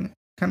is kind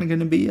of going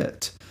to be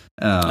it.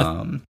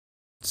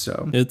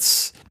 So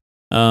it's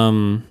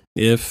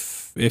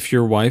If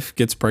your wife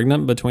gets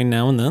pregnant between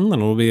now and then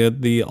it'll be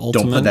the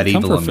ultimate. Don't put that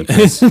evil on me.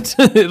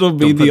 It'll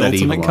be the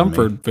ultimate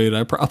comfort food.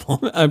 I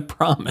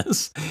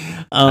promise.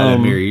 I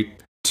married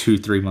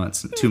 2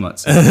 months.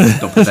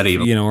 Don't put that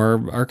evil. You know,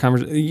 our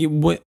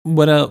conversation.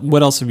 What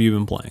else have you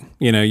been playing?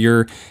 You know,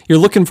 you're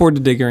looking forward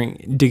to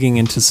digging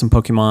into some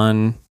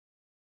Pokemon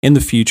in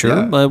the future.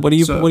 Yeah, but what are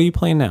you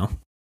playing now?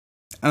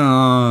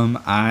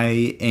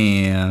 I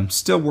am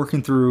still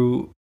working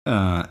through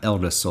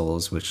Elder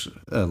Souls, which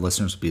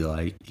listeners will be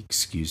like,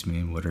 "Excuse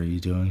me, what are you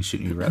doing?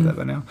 Shouldn't you read that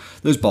by now?"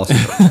 Those bosses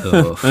are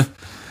tough.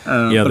 But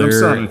I'm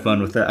still having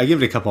fun with it. I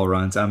give it a couple of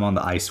runs. I'm on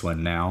the ice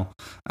one now.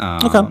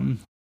 Okay.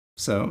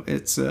 So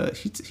it's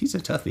he's a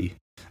toughie.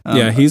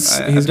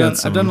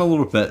 I've done a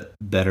little bit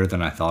better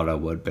than I thought I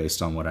would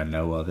based on what I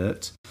know of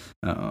it.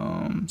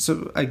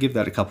 So I give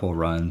that a couple of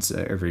runs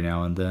every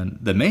now and then.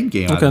 The main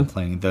game I've been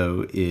playing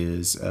though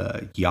is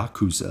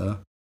Yakuza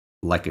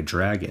Like a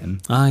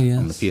Dragon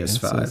on the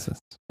PS5, yes.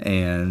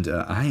 And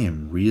I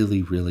am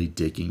really, really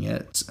digging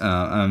it.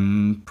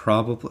 I'm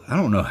probably I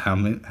don't know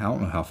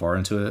how far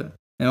into it.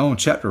 And I'm on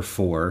chapter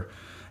 4.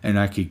 And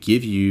I could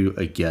give you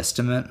a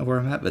guesstimate of where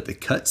I'm at, but the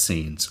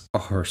cutscenes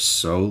are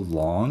so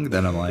long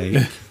that I'm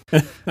like,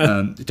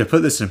 to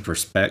put this in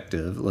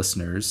perspective,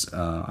 listeners,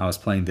 I was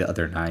playing the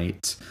other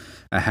night.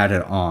 I had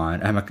it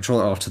on. I had my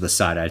controller off to the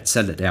side. I'd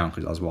set it down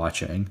because I was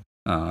watching.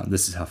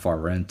 This is how far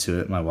we're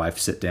into it. My wife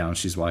sit down.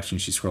 She's watching.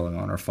 She's scrolling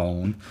on her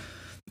phone.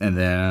 And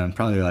then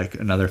probably like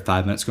another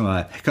 5 minutes ago,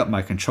 I pick up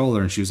my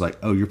controller and she was like,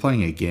 "Oh, you're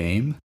playing a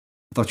game?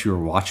 I thought you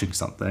were watching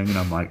something." And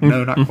I'm like,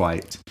 "No, not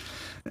quite."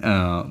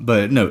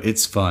 But no,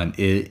 it's fun.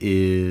 It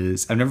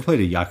is. I've never played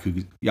a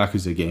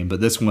Yakuza game,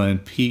 but this one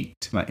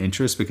piqued my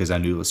interest because I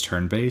knew it was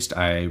turn-based.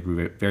 I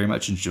very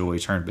much enjoy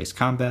turn-based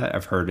combat.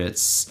 I've heard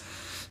it's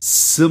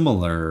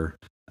similar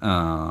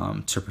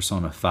to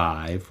Persona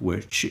 5,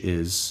 which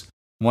is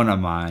one of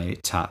my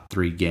top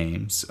 3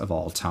 games of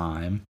all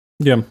time.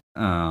 Yeah.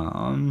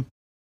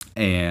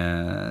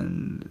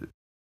 And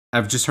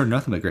I've just heard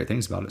nothing but great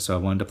things about it, so I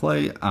wanted to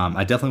play.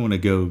 I definitely want to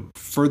go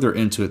further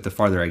into it the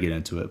farther I get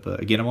into it.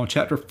 But again, I'm on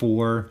chapter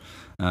 4.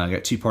 I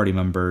got 2 party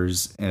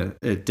members. And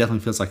it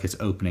definitely feels like it's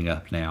opening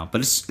up now.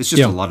 But it's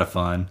just a lot of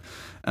fun.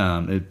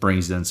 It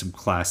brings in some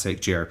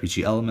classic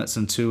JRPG elements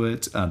into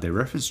it. They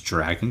reference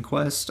Dragon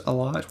Quest a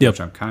lot, which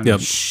I'm kind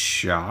of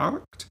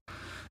shocked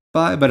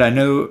by. But I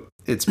know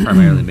it's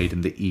primarily made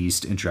in the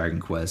East, and Dragon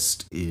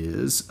Quest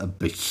is a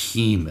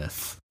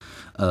behemoth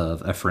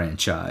of a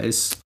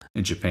franchise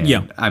in Japan.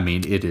 Yeah. I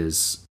mean, it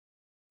is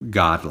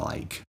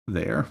godlike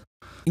there.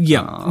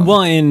 Yeah.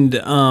 Well, and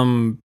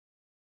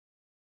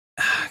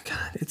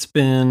it's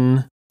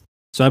been.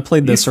 So I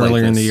played this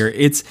earlier in the year.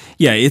 It's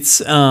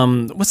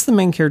what's the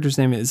main character's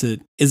name? Is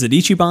it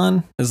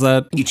Ichiban? Is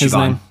that his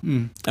name?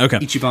 Okay.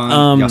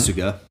 Ichiban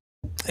Yasuga.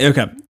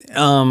 Okay.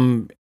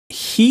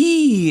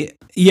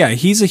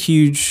 He's a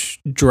huge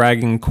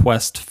Dragon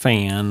Quest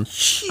fan.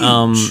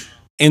 Huge.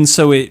 And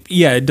so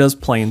it does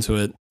play into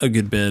it a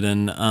good bit,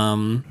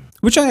 and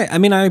which I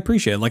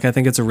appreciate. Like, I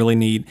think it's a really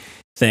neat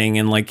thing,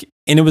 and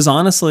it was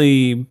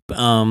honestly,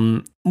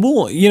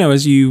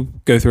 as you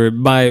go through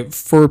it,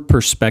 for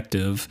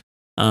perspective,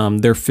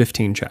 there are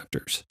 15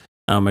 chapters.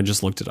 I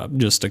just looked it up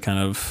just to kind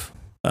of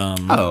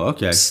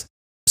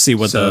see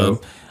what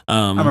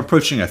I'm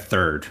approaching a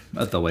third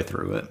of the way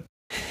through it.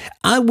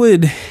 I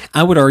would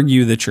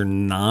argue that you're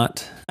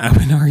not. I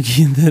would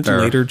argue that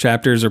later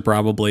chapters are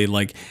probably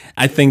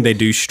I think they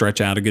do stretch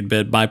out a good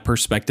bit. By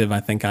perspective, I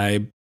think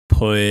I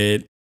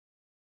checked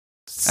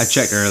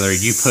earlier.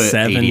 You put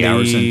 70, 80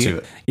 hours into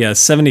it. Yeah,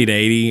 70 to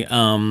 80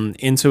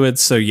 into it.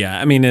 So yeah,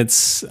 I mean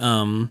it's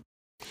the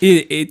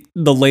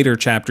later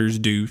chapters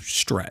do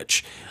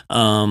stretch,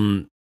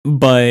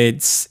 but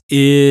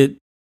it's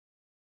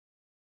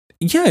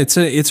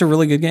a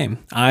really good game.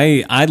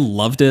 I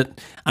loved it.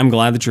 I'm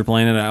glad that you're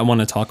playing it. I want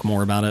to talk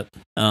more about it.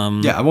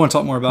 I want to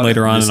talk more about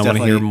later on, and I want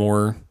to hear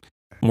more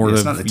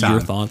of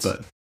your thoughts.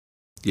 But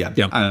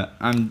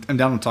I'm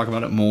down to talk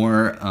about it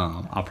more.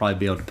 I'll probably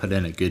be able to put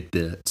in a good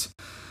bit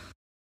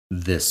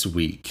this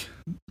week.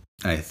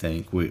 I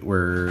think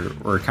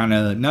we're kind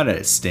of not at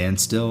a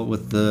standstill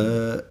with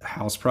the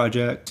house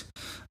project,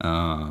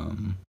 but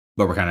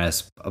we're kind of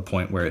at a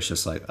point where it's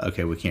just like,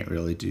 okay, we can't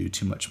really do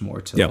too much more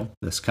till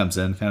this comes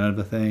in, kind of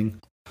a thing.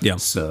 Yeah.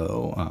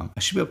 So I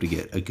should be able to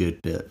get a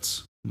good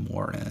bit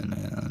more in,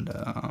 and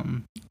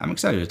I'm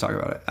excited to talk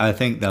about it. I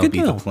think that'll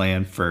be the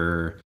plan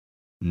for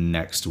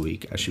next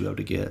week. I should be able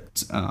to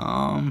get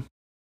a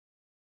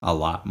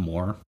lot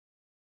more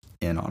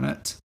in on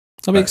it.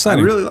 It'll be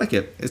exciting. I really like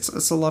it.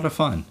 It's a lot of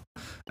fun.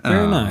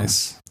 Very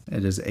nice.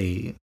 It is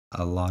a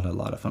lot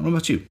of fun. What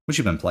about you? What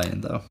you been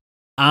playing though?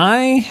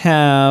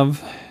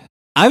 I've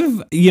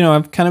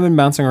kind of been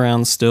bouncing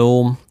around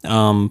still,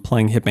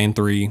 playing Hitman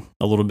 3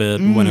 a little bit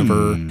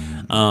whenever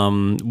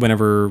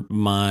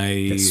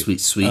my that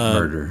sweet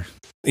murder.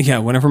 Yeah,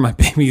 whenever my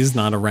baby is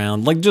not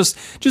around, just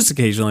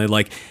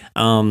occasionally,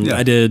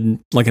 I did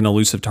an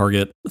elusive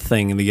target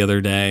thing the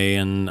other day,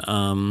 and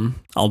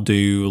I'll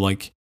do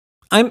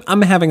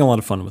I'm having a lot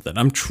of fun with it.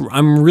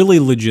 I'm really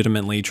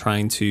legitimately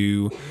trying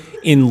to,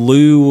 in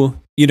lieu,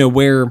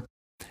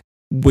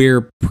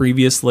 where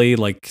previously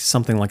like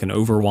something like an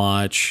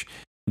Overwatch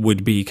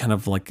would be kind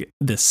of like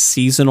this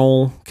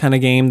seasonal kind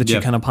of game that you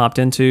kind of popped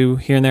into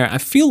here and there. I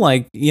feel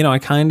like,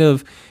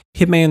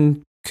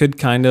 Hitman could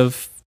kind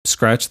of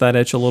scratch that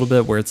itch a little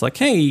bit where it's like,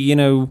 hey,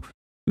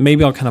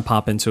 maybe I'll kind of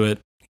pop into it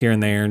here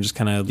and there and just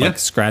kind of like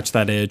scratch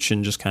that itch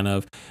and just kind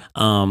of,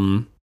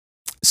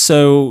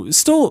 so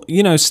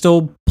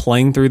still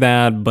playing through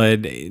that, but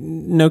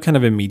no kind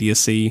of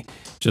immediacy,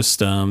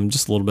 just a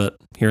little bit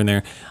here and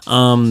there.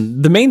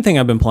 The main thing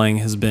I've been playing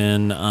has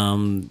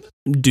been,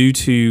 due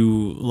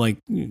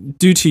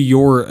to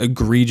your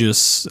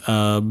egregious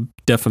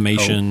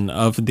defamation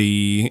of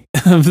the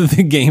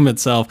game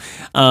itself,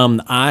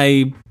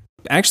 I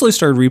actually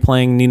started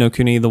replaying Ni no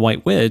Kuni: The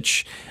White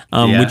Witch,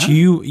 which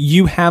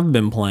you have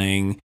been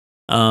playing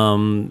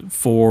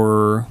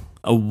for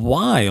a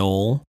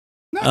while.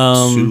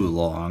 Not too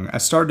long. I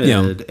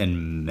started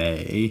in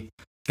May.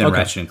 Then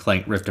Ratchet and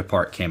Clank Rift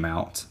Apart came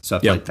out, so I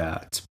played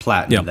that,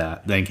 platinumed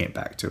that, then came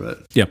back to it.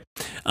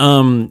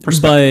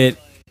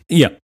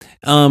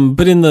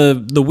 But in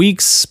the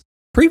weeks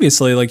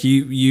previously, like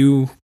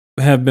you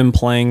have been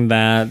playing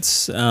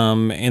that,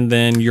 and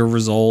then your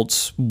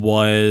result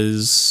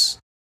was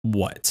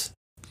what?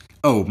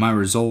 Oh, my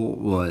result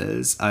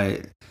was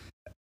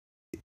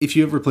if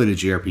you ever played a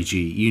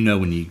JRPG,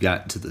 when you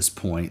got to this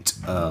point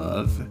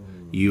of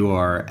you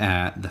are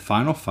at the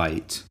final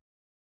fight,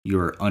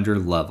 you're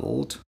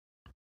under-leveled,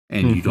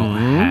 and you don't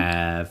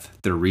have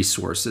the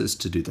resources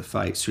to do the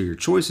fight. So your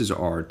choices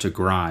are to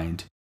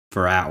grind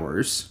for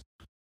hours,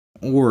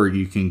 or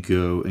you can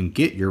go and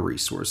get your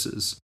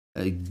resources.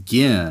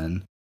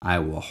 Again, I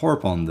will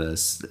harp on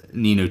this.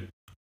 Ni no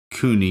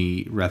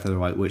Kuni, Wrath of the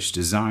White Witch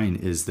design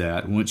is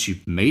that once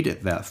you've made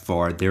it that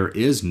far, there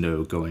is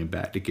no going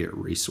back to get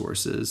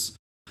resources.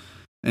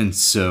 And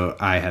so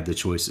I had the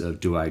choice of,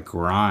 do I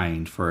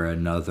grind for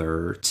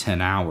another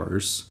 10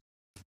 hours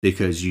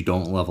because you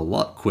don't level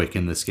up quick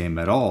in this game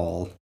at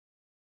all?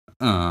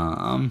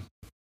 Do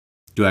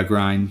I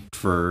grind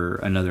for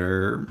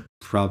another,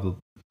 probably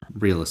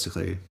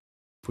realistically,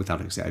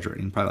 without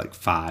exaggerating, probably like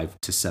 5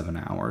 to 7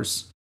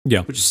 hours?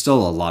 Yeah. Which is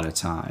still a lot of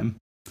time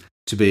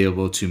to be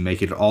able to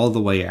make it all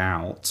the way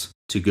out,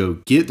 to go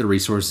get the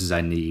resources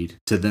I need,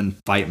 to then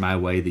fight my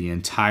way the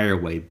entire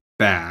way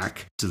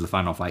back to the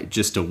final fight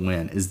just to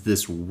win. Is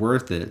this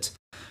worth it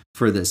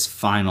for this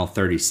final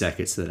 30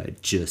 seconds that I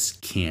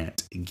just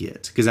can't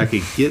get? Because I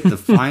could get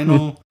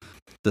the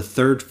the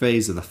third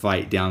phase of the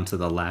fight down to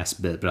the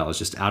last bit, but I was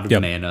just out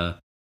of mana.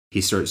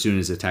 He starts doing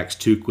his attacks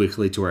too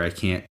quickly to where I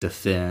can't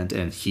defend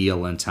and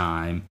heal in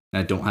time.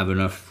 And I don't have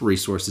enough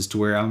resources to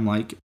where I'm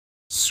like,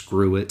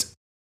 screw it.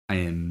 I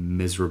am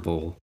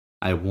miserable.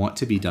 I want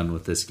to be done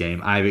with this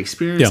game. I've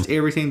experienced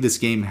everything this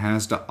game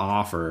has to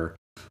offer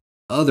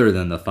other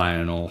than the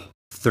final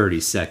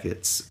 30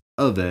 seconds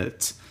of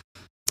it.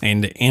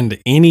 And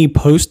any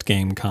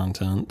post-game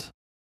content.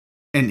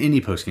 And any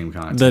post-game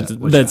content.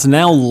 That's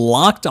now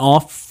locked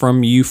off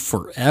from you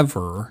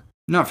forever.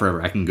 Not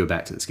forever. I can go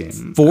back to this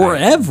game.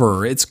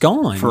 Forever. It's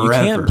gone. Forever.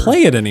 You can't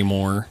play it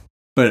anymore.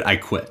 But I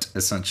quit,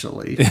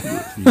 essentially,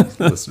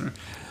 listener.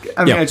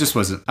 I mean,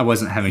 I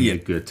wasn't having a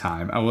good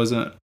time. I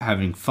wasn't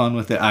having fun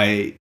with it.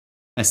 I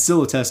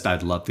still attest I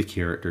love the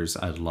characters.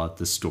 I love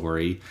the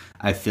story.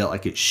 I felt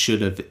like it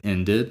should have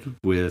ended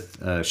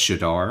with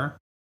Shadar,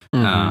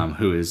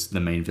 who is the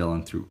main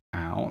villain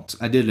throughout.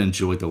 I did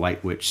enjoy the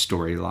White Witch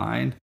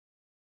storyline.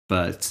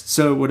 But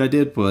so what I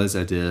did was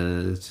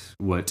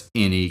what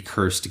any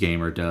cursed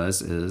gamer does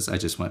is I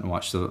just went and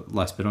watched the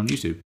last bit on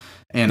YouTube.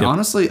 And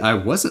honestly, I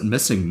wasn't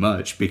missing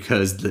much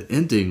because the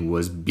ending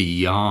was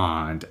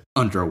beyond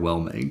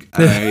underwhelming.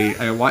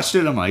 I watched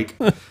it and I'm like,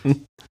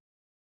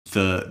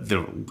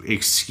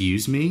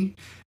 excuse me,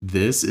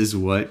 this is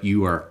what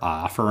you are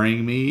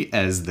offering me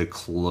as the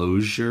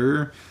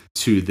closure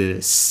to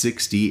this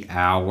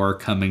 60-hour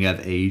coming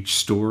of age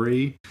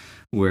story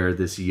where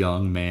this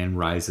young man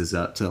rises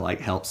up to like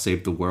help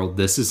save the world.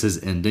 This is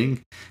his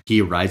ending.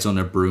 He rides on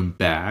a broom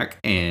back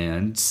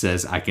and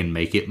says, "I can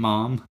make it,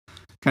 Mom,"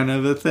 kind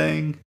of a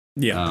thing.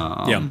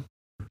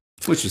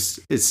 Which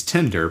it's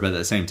tender, but at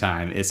the same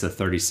time, it's a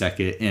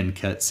 30-second end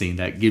cut scene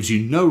that gives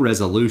you no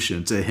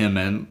resolution to him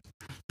and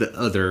the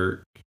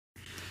other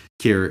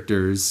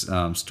characters'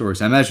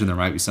 stories. I imagine there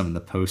might be some in the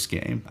post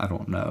game. I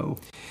don't know.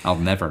 I'll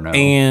never know.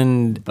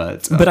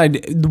 But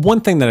the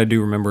one thing that I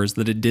do remember is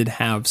that it did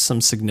have some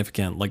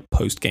significant like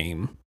post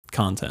game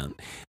content,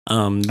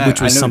 which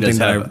was something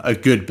that a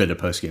good bit of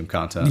post game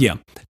content. Yeah.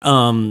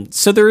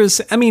 So there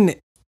is. I mean,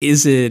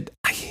 is it?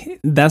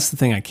 That's the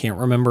thing I can't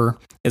remember.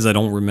 Is I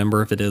don't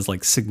remember if it is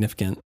like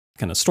significant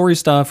kind of story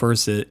stuff, or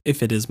is it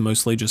if it is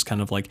mostly just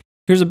kind of like,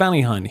 here's a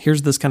bounty hunt,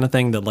 here's this kind of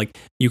thing that like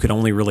you could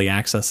only really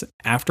access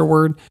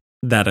afterward.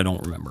 That I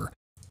don't remember.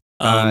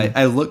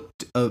 I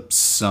looked up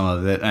some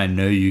of it. I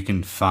know you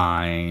can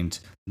find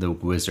the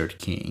Wizard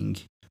King.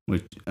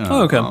 Which,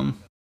 okay.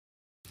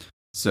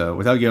 So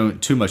without going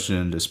too much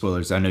into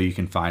spoilers, I know you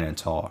can find and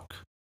talk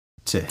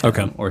to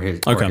him or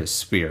his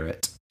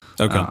spirit.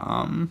 Okay.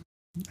 And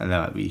that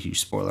might be a huge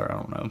spoiler. I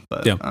don't know,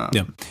 but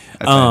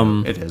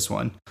it is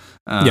one.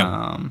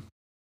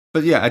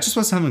 But yeah, I just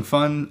was having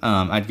fun.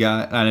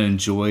 I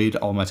enjoyed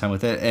all my time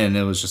with it, and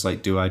it was just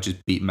like, do I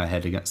just beat my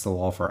head against the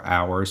wall for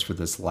hours for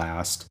this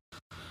last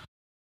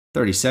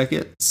 30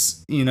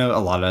 seconds? I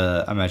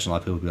imagine a lot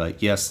of people would be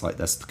like, yes, like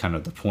that's kind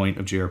of the point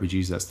of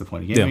JRPGs. That's the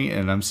point of gaming. Yeah.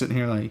 And I'm sitting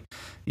here like,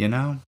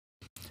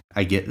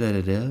 I get that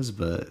it is,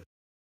 but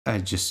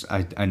I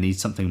need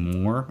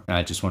something more. And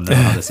I just want to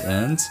know how this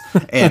ends.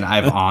 And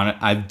I've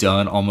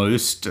done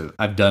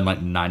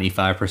like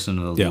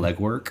 95% of the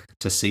legwork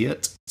to see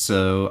it.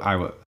 So I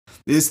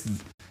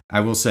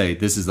will say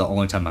this is the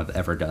only time I've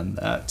ever done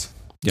that.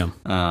 Yeah.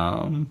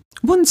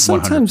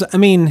 Sometimes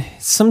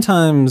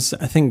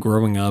I think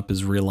growing up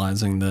is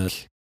realizing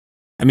that,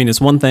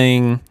 it's one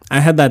thing. I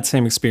had that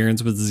same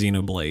experience with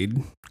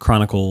Xenoblade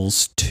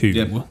Chronicles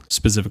 2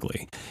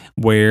 specifically,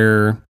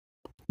 where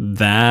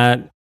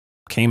that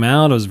came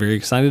out. I was very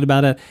excited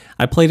about it.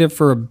 I played it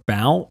for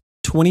about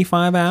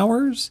 25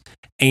 hours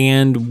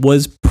and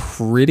was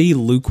pretty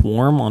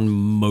lukewarm on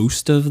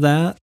most of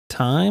that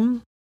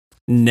time.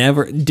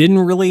 Didn't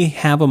really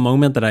have a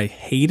moment that I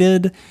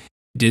hated,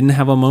 didn't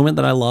have a moment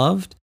that I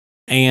loved.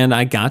 And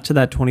I got to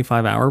that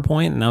 25-hour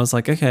point and I was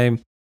like, okay,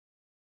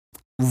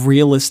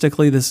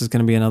 realistically, this is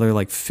going to be another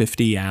like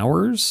 50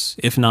 hours,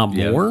 if not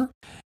more.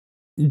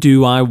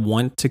 Do I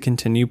want to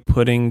continue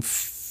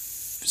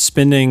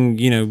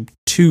spending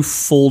 2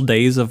 full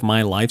days of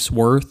my life's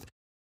worth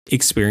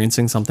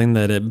experiencing something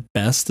that at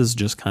best is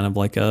just kind of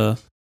like a,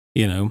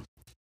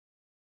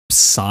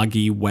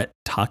 soggy, wet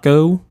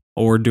taco?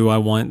 Or do I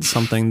want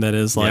something that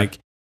is like,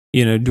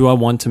 do I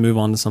want to move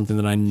on to something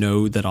that I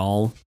know that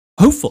I'll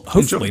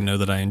hopefully know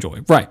that I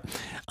enjoy? Right.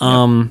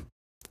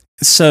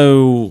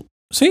 So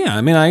yeah,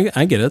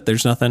 I get it.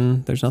 There's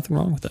nothing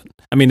wrong with it.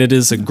 It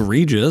is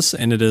egregious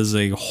and it is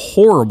a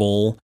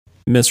horrible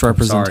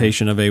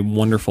misrepresentation of a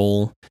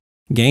wonderful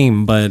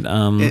game, but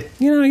I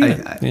get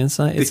it. It's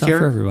not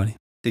for everybody.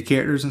 The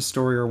characters and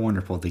story are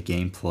wonderful. The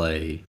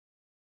gameplay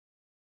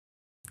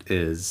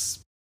is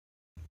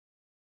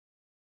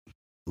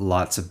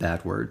lots of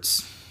bad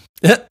words.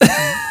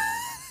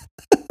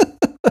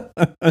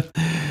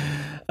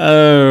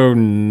 Oh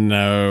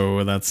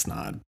no, that's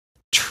not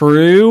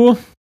true.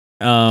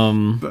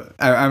 But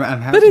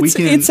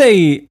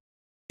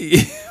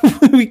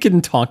we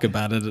can talk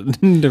about it.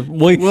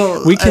 We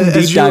can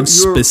deep dive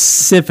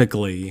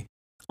specifically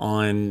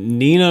on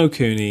Ni no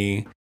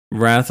Kuni,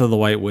 Wrath of the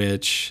White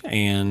Witch,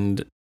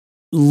 and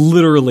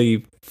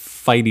literally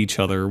fight each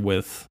other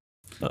with.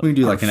 We can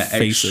do like an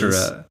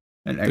extra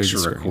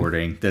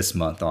recording this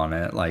month on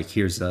it. Like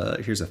here's a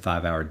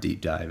 5-hour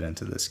deep dive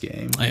into this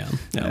game.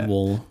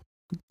 We'll.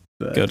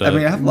 But, I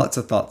have lots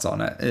of thoughts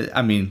on it.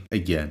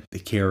 Again, the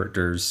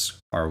characters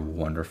are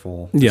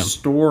wonderful. Yeah. The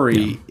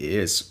story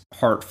is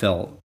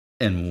heartfelt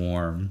and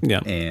warm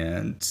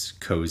and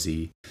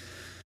cozy.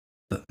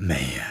 But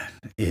man,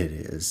 it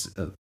is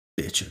a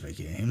bitch of a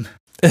game.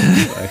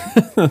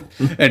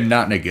 And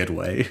not in a good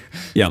way.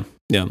 Yeah.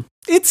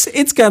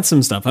 It's got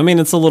some stuff.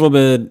 It's a little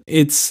bit.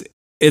 It's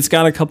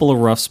got a couple of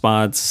rough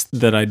spots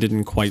that I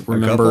didn't quite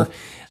remember.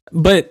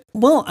 But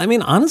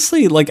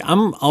honestly,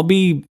 I'll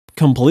be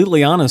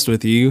completely honest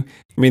with you.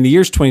 The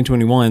year's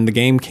 2021. The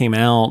game came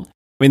out.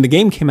 The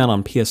game came out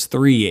on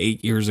PS3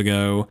 8 years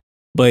ago,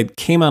 but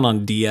came out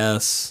on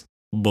DS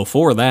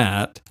before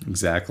that.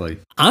 Exactly.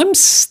 I'm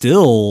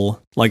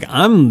still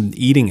I'm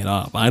eating it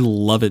up. I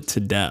love it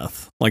to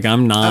death.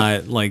 I'm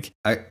not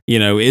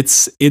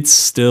it's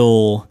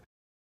still.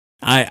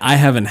 I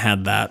haven't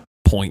had that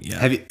point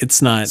yet.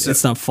 It's not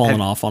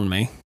fallen off on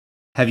me.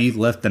 Have you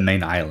left the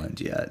main island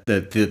yet?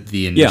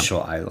 The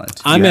initial island?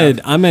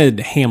 I'm at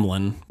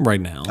Hamlin right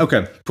now.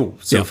 Okay, cool.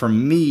 So for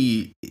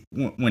me,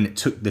 when it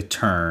took the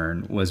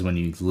turn was when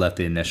you left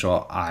the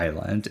initial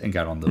island and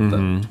got on the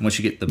boat. Once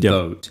you get the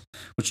boat,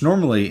 which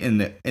normally in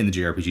the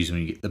JRPGs,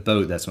 when you get the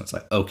boat, that's when it's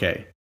like,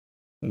 okay,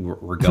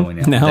 we're going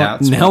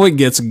out. Now it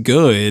gets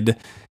good.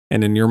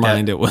 And in your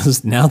mind, it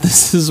was, now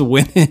this is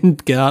when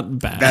it got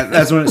bad.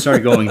 That's when it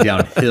started going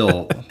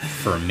downhill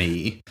for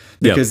me.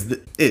 Because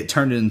it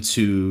turned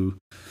into,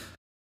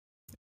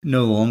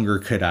 no longer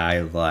could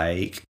I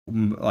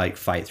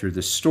fight through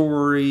the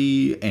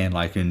story and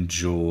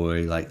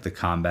enjoy the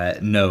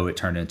combat. No, it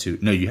turned into,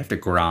 no, you have to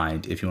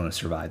grind if you want to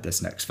survive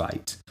this next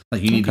fight.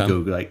 You need to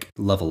go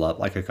level up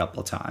a couple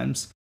of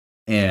times.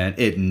 And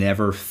it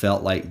never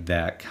felt like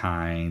that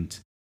kind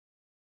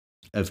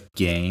of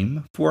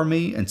game for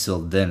me until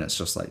then. It's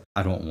just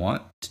I don't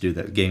want to do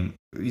that game.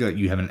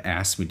 You haven't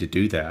asked me to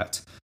do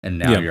that, and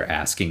now you're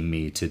asking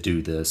me to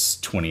do this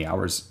 20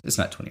 hours. It's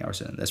not 20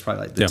 hours in. That's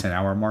probably the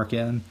 10-hour mark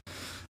in.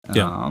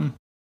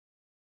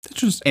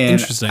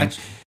 Interesting.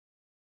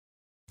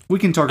 We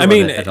can talk about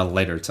it at a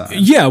later time.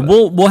 Yeah,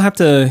 we'll have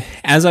to,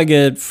 as I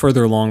get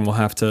further along, we'll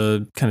have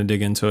to kind of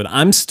dig into it.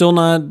 I'm still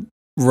not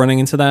running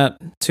into that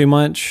too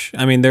much.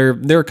 There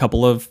are a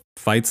couple of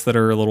fights that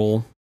are a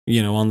little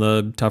on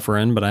the tougher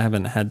end, but I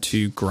haven't had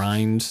to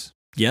grind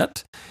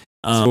yet.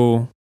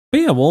 So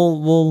But yeah,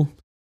 we'll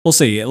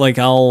see. Like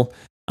I'll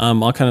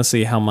kind of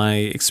see how my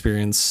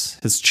experience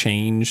has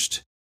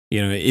changed.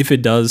 You know, if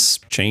it does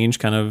change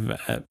kind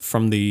of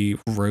from the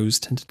rose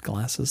tinted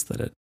glasses that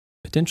it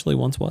potentially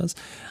once was.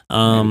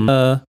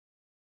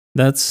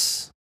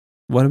 That's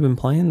what I've been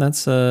playing.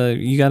 That's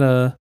you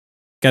got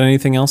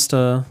anything else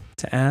to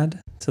add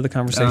to the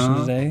conversation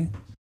today?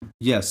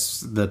 Yes,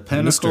 the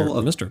pinnacle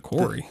of Mr.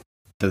 Corey.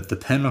 The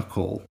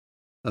pinnacle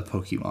of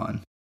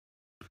Pokemon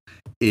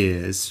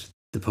is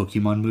the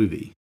Pokemon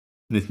movie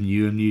with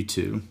Mew and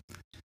Mewtwo.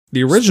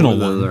 The original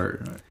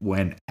one.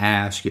 When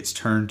Ash gets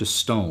turned to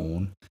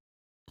stone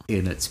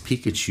and it's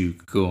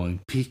Pikachu going,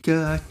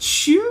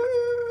 Pikachu!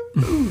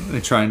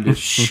 and trying to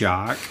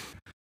shock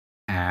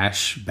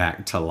Ash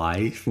back to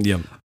life.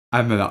 Yep.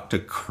 I'm about to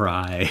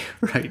cry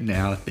right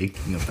now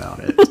thinking about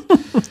it.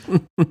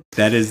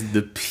 That is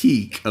the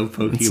peak of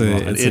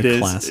Pokemon. It's a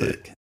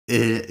classic.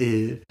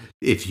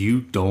 If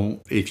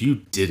you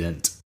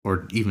didn't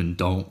or even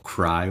don't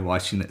cry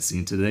watching that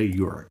scene today,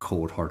 you are a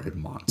cold-hearted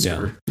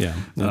monster. Yeah.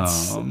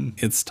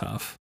 It's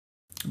tough.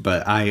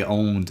 But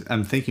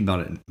I'm thinking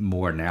about it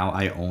more now.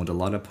 I owned a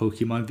lot of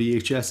Pokemon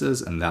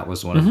VHSs, and that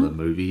was one of the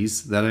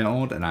movies that I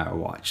owned, and I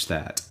watched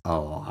that a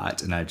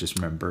lot. And I just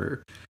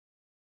remember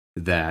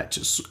that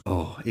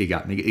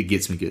it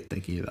gets me good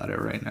thinking about it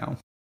right now.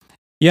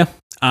 Yeah.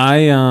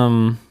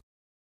 I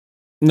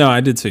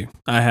did too.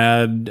 I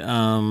had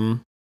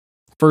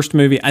first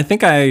movie. I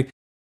think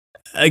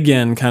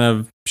again, kind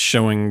of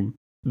showing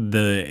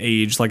the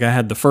age, like I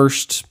had the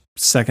first,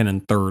 second,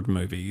 and third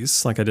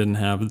movies. Like I didn't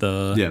have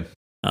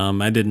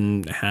I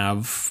didn't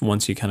have,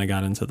 once you kind of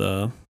got into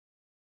the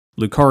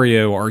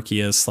Lucario,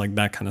 Arceus, like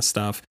that kind of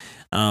stuff.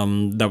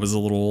 That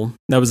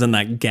was in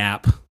that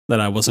gap that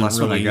I wasn't last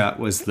really one I got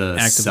was the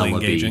actively Celebi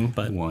engaging.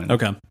 But one.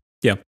 Okay.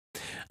 Yeah.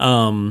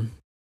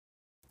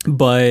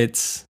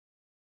 But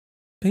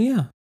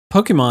yeah,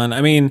 Pokemon,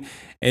 I mean,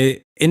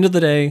 end of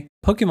the day,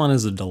 Pokemon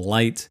is a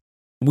delight.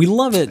 We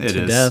love it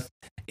to death.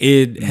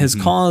 It has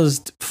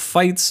caused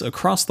fights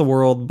across the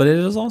world, but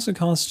it has also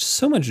caused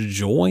so much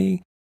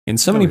joy in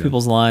so many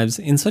people's lives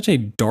in such a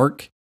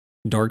dark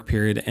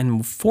period.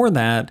 And for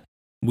that,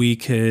 we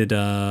could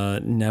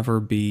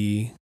never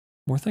be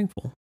more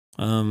thankful.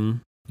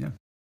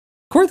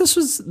 Corey, this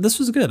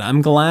was good.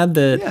 I'm glad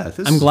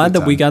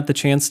that we got the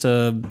chance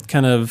to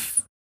kind of.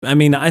 I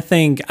mean, I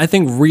think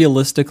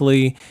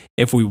realistically,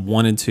 if we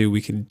wanted to,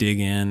 we could dig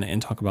in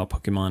and talk about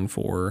Pokemon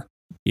for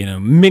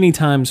many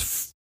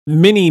times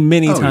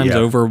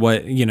over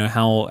what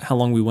how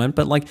long we went.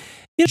 But like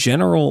in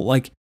general,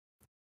 like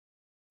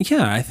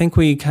I think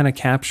we kind of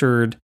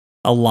captured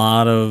a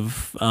lot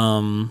of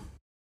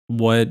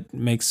what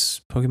makes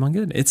Pokemon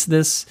good.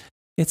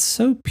 It's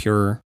so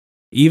pure,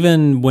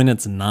 even when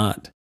it's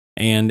not,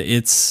 and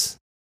it's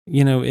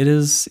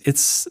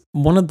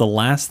one of the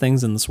last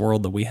things in this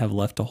world that we have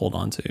left to hold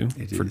on to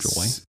for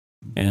joy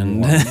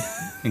and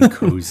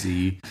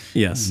cozy.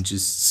 Yes. And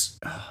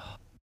just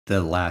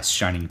the last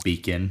shining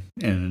beacon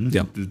in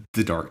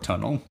the dark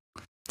tunnel.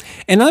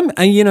 And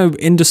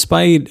and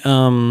despite,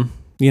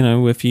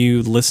 if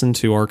you listen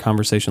to our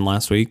conversation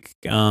last week,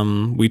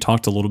 we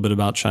talked a little bit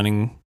about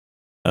Shining,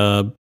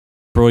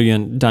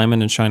 Brilliant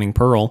Diamond and Shining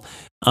Pearl.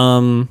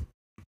 That's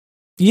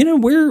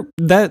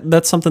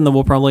something that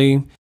we'll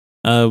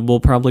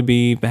probably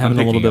be having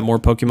a little bit more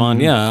Pokemon.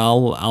 Mm-hmm. Yeah,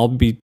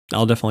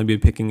 I'll definitely be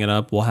picking it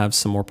up. We'll have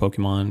some more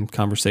Pokemon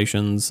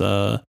conversations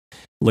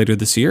later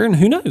this year, and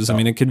who knows? I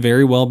mean, it could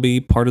very well be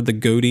part of the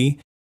Goody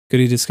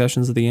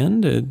discussions at the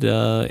end.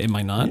 It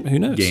might not. Who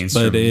knows? Games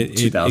but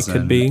it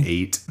could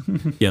be.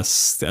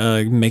 Yes,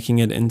 making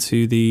it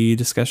into the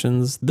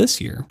discussions this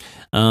year.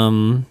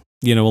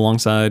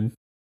 Alongside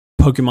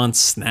Pokemon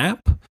Snap,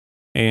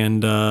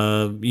 and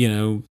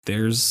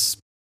there's.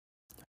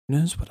 Who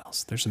knows what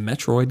else? There's a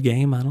Metroid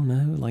game. I don't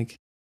know. Like,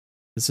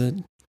 is it?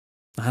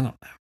 I don't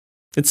know.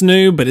 It's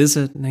new, but is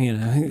it?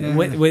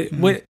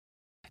 Wait.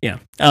 Yeah.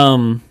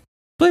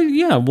 But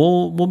yeah,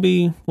 we'll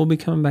be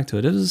coming back to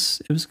it. It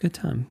was a good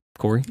time,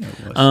 Corey.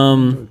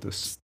 Yeah,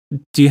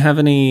 do you have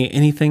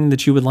anything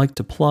that you would like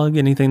to plug?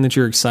 Anything that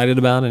you're excited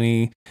about?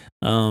 Any?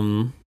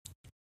 Oh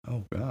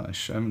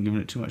gosh, I haven't given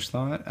it too much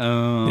thought.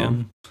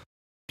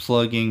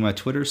 Plugging my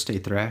Twitter, Stay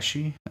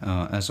Thrashy,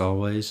 as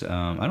always.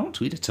 I don't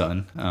tweet a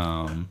ton.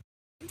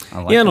 I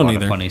like a lot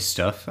of funny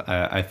stuff.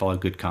 I follow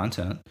good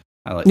content.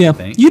 I like to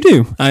think. You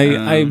do. I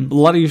a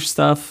lot of your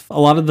stuff, a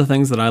lot of the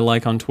things that I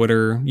like on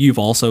Twitter, you've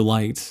also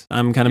liked.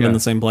 I'm kind of in the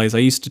same place. I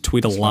used to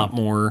tweet a lot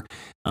more.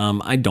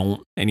 I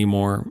don't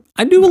anymore.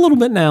 I do a little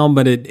bit now,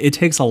 but it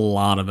takes a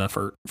lot of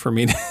effort for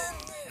me to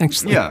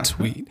actually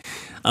tweet.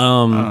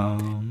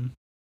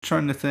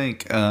 Trying to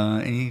think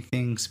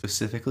anything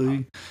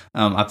specifically.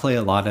 I play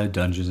a lot of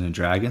Dungeons and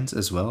Dragons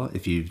as well.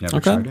 If you've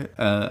never tried it,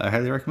 I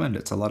highly recommend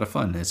it. It's a lot of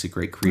fun. It's a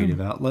great creative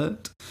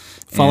outlet.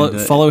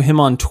 Follow him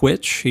on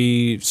Twitch.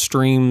 He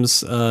streams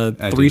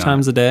 3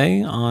 times a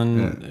day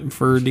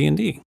for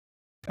D&D.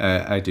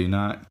 I do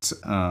not,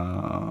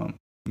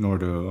 nor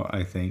do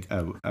I think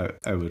I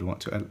would want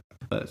to.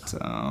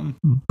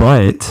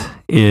 But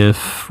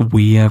if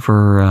we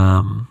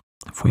ever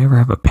if we ever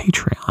have a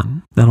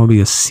Patreon, that'll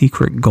be a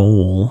secret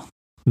goal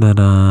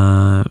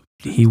that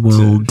he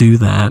will do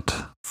that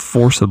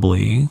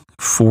forcibly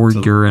for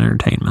your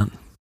entertainment.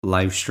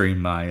 Live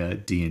stream my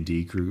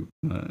D&D group.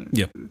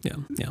 Yeah.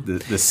 The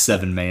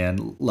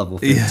 7-man level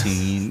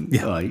 15,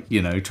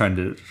 trying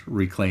to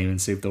reclaim and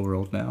save the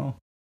world now.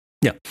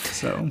 Yeah.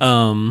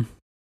 So.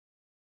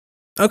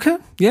 Okay.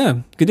 Yeah.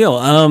 Good deal.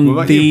 What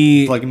about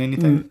you? Plugging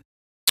anything?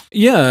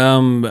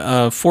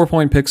 Yeah. 4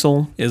 Point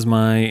Pixel is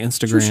my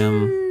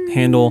Instagram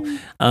handle.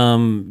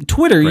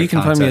 Twitter, Great you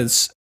can content. find me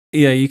at.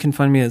 Yeah, you can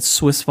find me at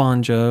Swiss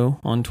Von Joe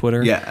on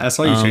Twitter. Yeah, I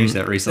saw you change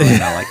that recently,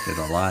 and I liked it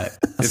a lot.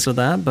 So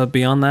that, but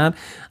beyond that,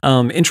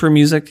 intro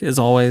music is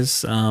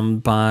always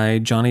by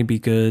Johnny B.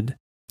 Good.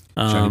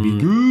 Johnny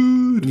B.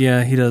 Good.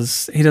 Yeah, he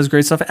does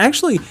great stuff.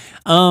 Actually,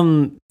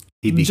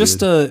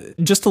 just a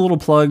little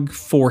plug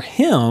for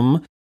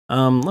him.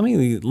 Let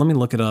me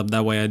look it up.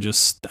 That way, I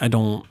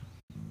don't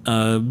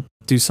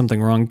do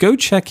something wrong. Go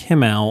check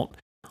him out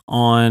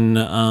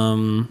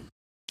on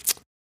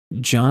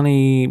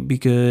Johnny Be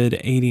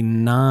Good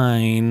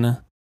 89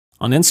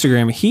 on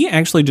Instagram. He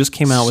actually just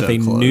came out with a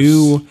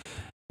new.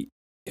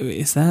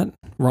 Is that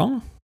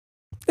wrong?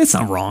 It's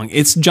not wrong.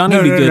 It's Johnny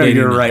Be Good. No,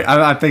 you're right.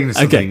 I'm thinking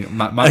something. Okay.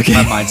 My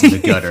mind's in the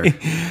gutter.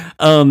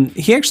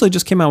 He actually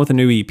just came out with a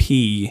new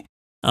EP.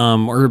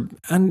 Or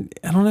I don't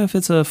know if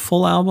it's a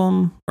full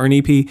album or an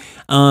EP.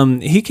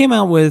 He came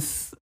out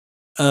with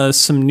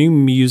some new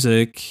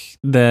music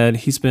that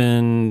he's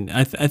been,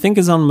 I think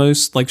is on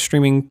most like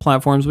streaming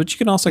platforms, but you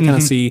can also kind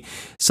of see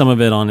some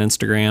of it on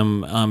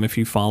Instagram if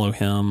you follow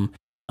him.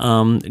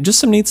 Just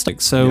some neat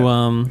stuff.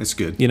 So it's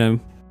good.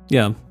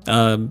 Yeah.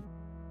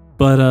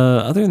 But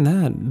other than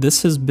that,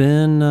 this has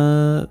been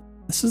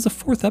this is the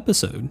 4th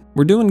episode.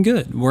 We're doing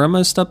good. We're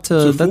almost up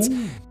to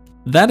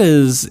that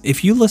is,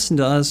 if you listen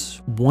to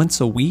us once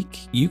a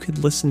week, you could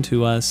listen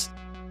to us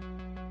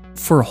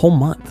for a whole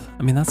month.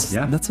 I mean, that's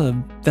a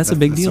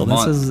big deal.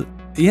 That's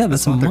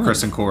a month.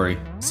 Chris and Corey.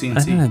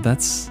 CNC. I know,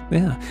 that's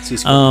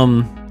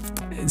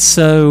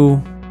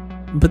So,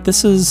 but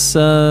this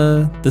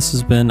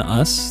has been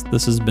us.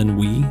 This has been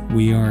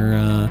we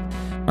are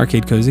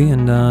Arcade Cozy,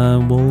 and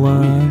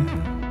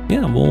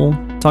we'll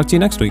talk to you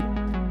next week.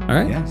 All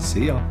right. Yeah.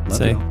 See y'all.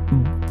 Say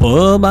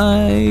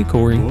bye-bye,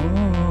 Corey.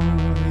 Whoa.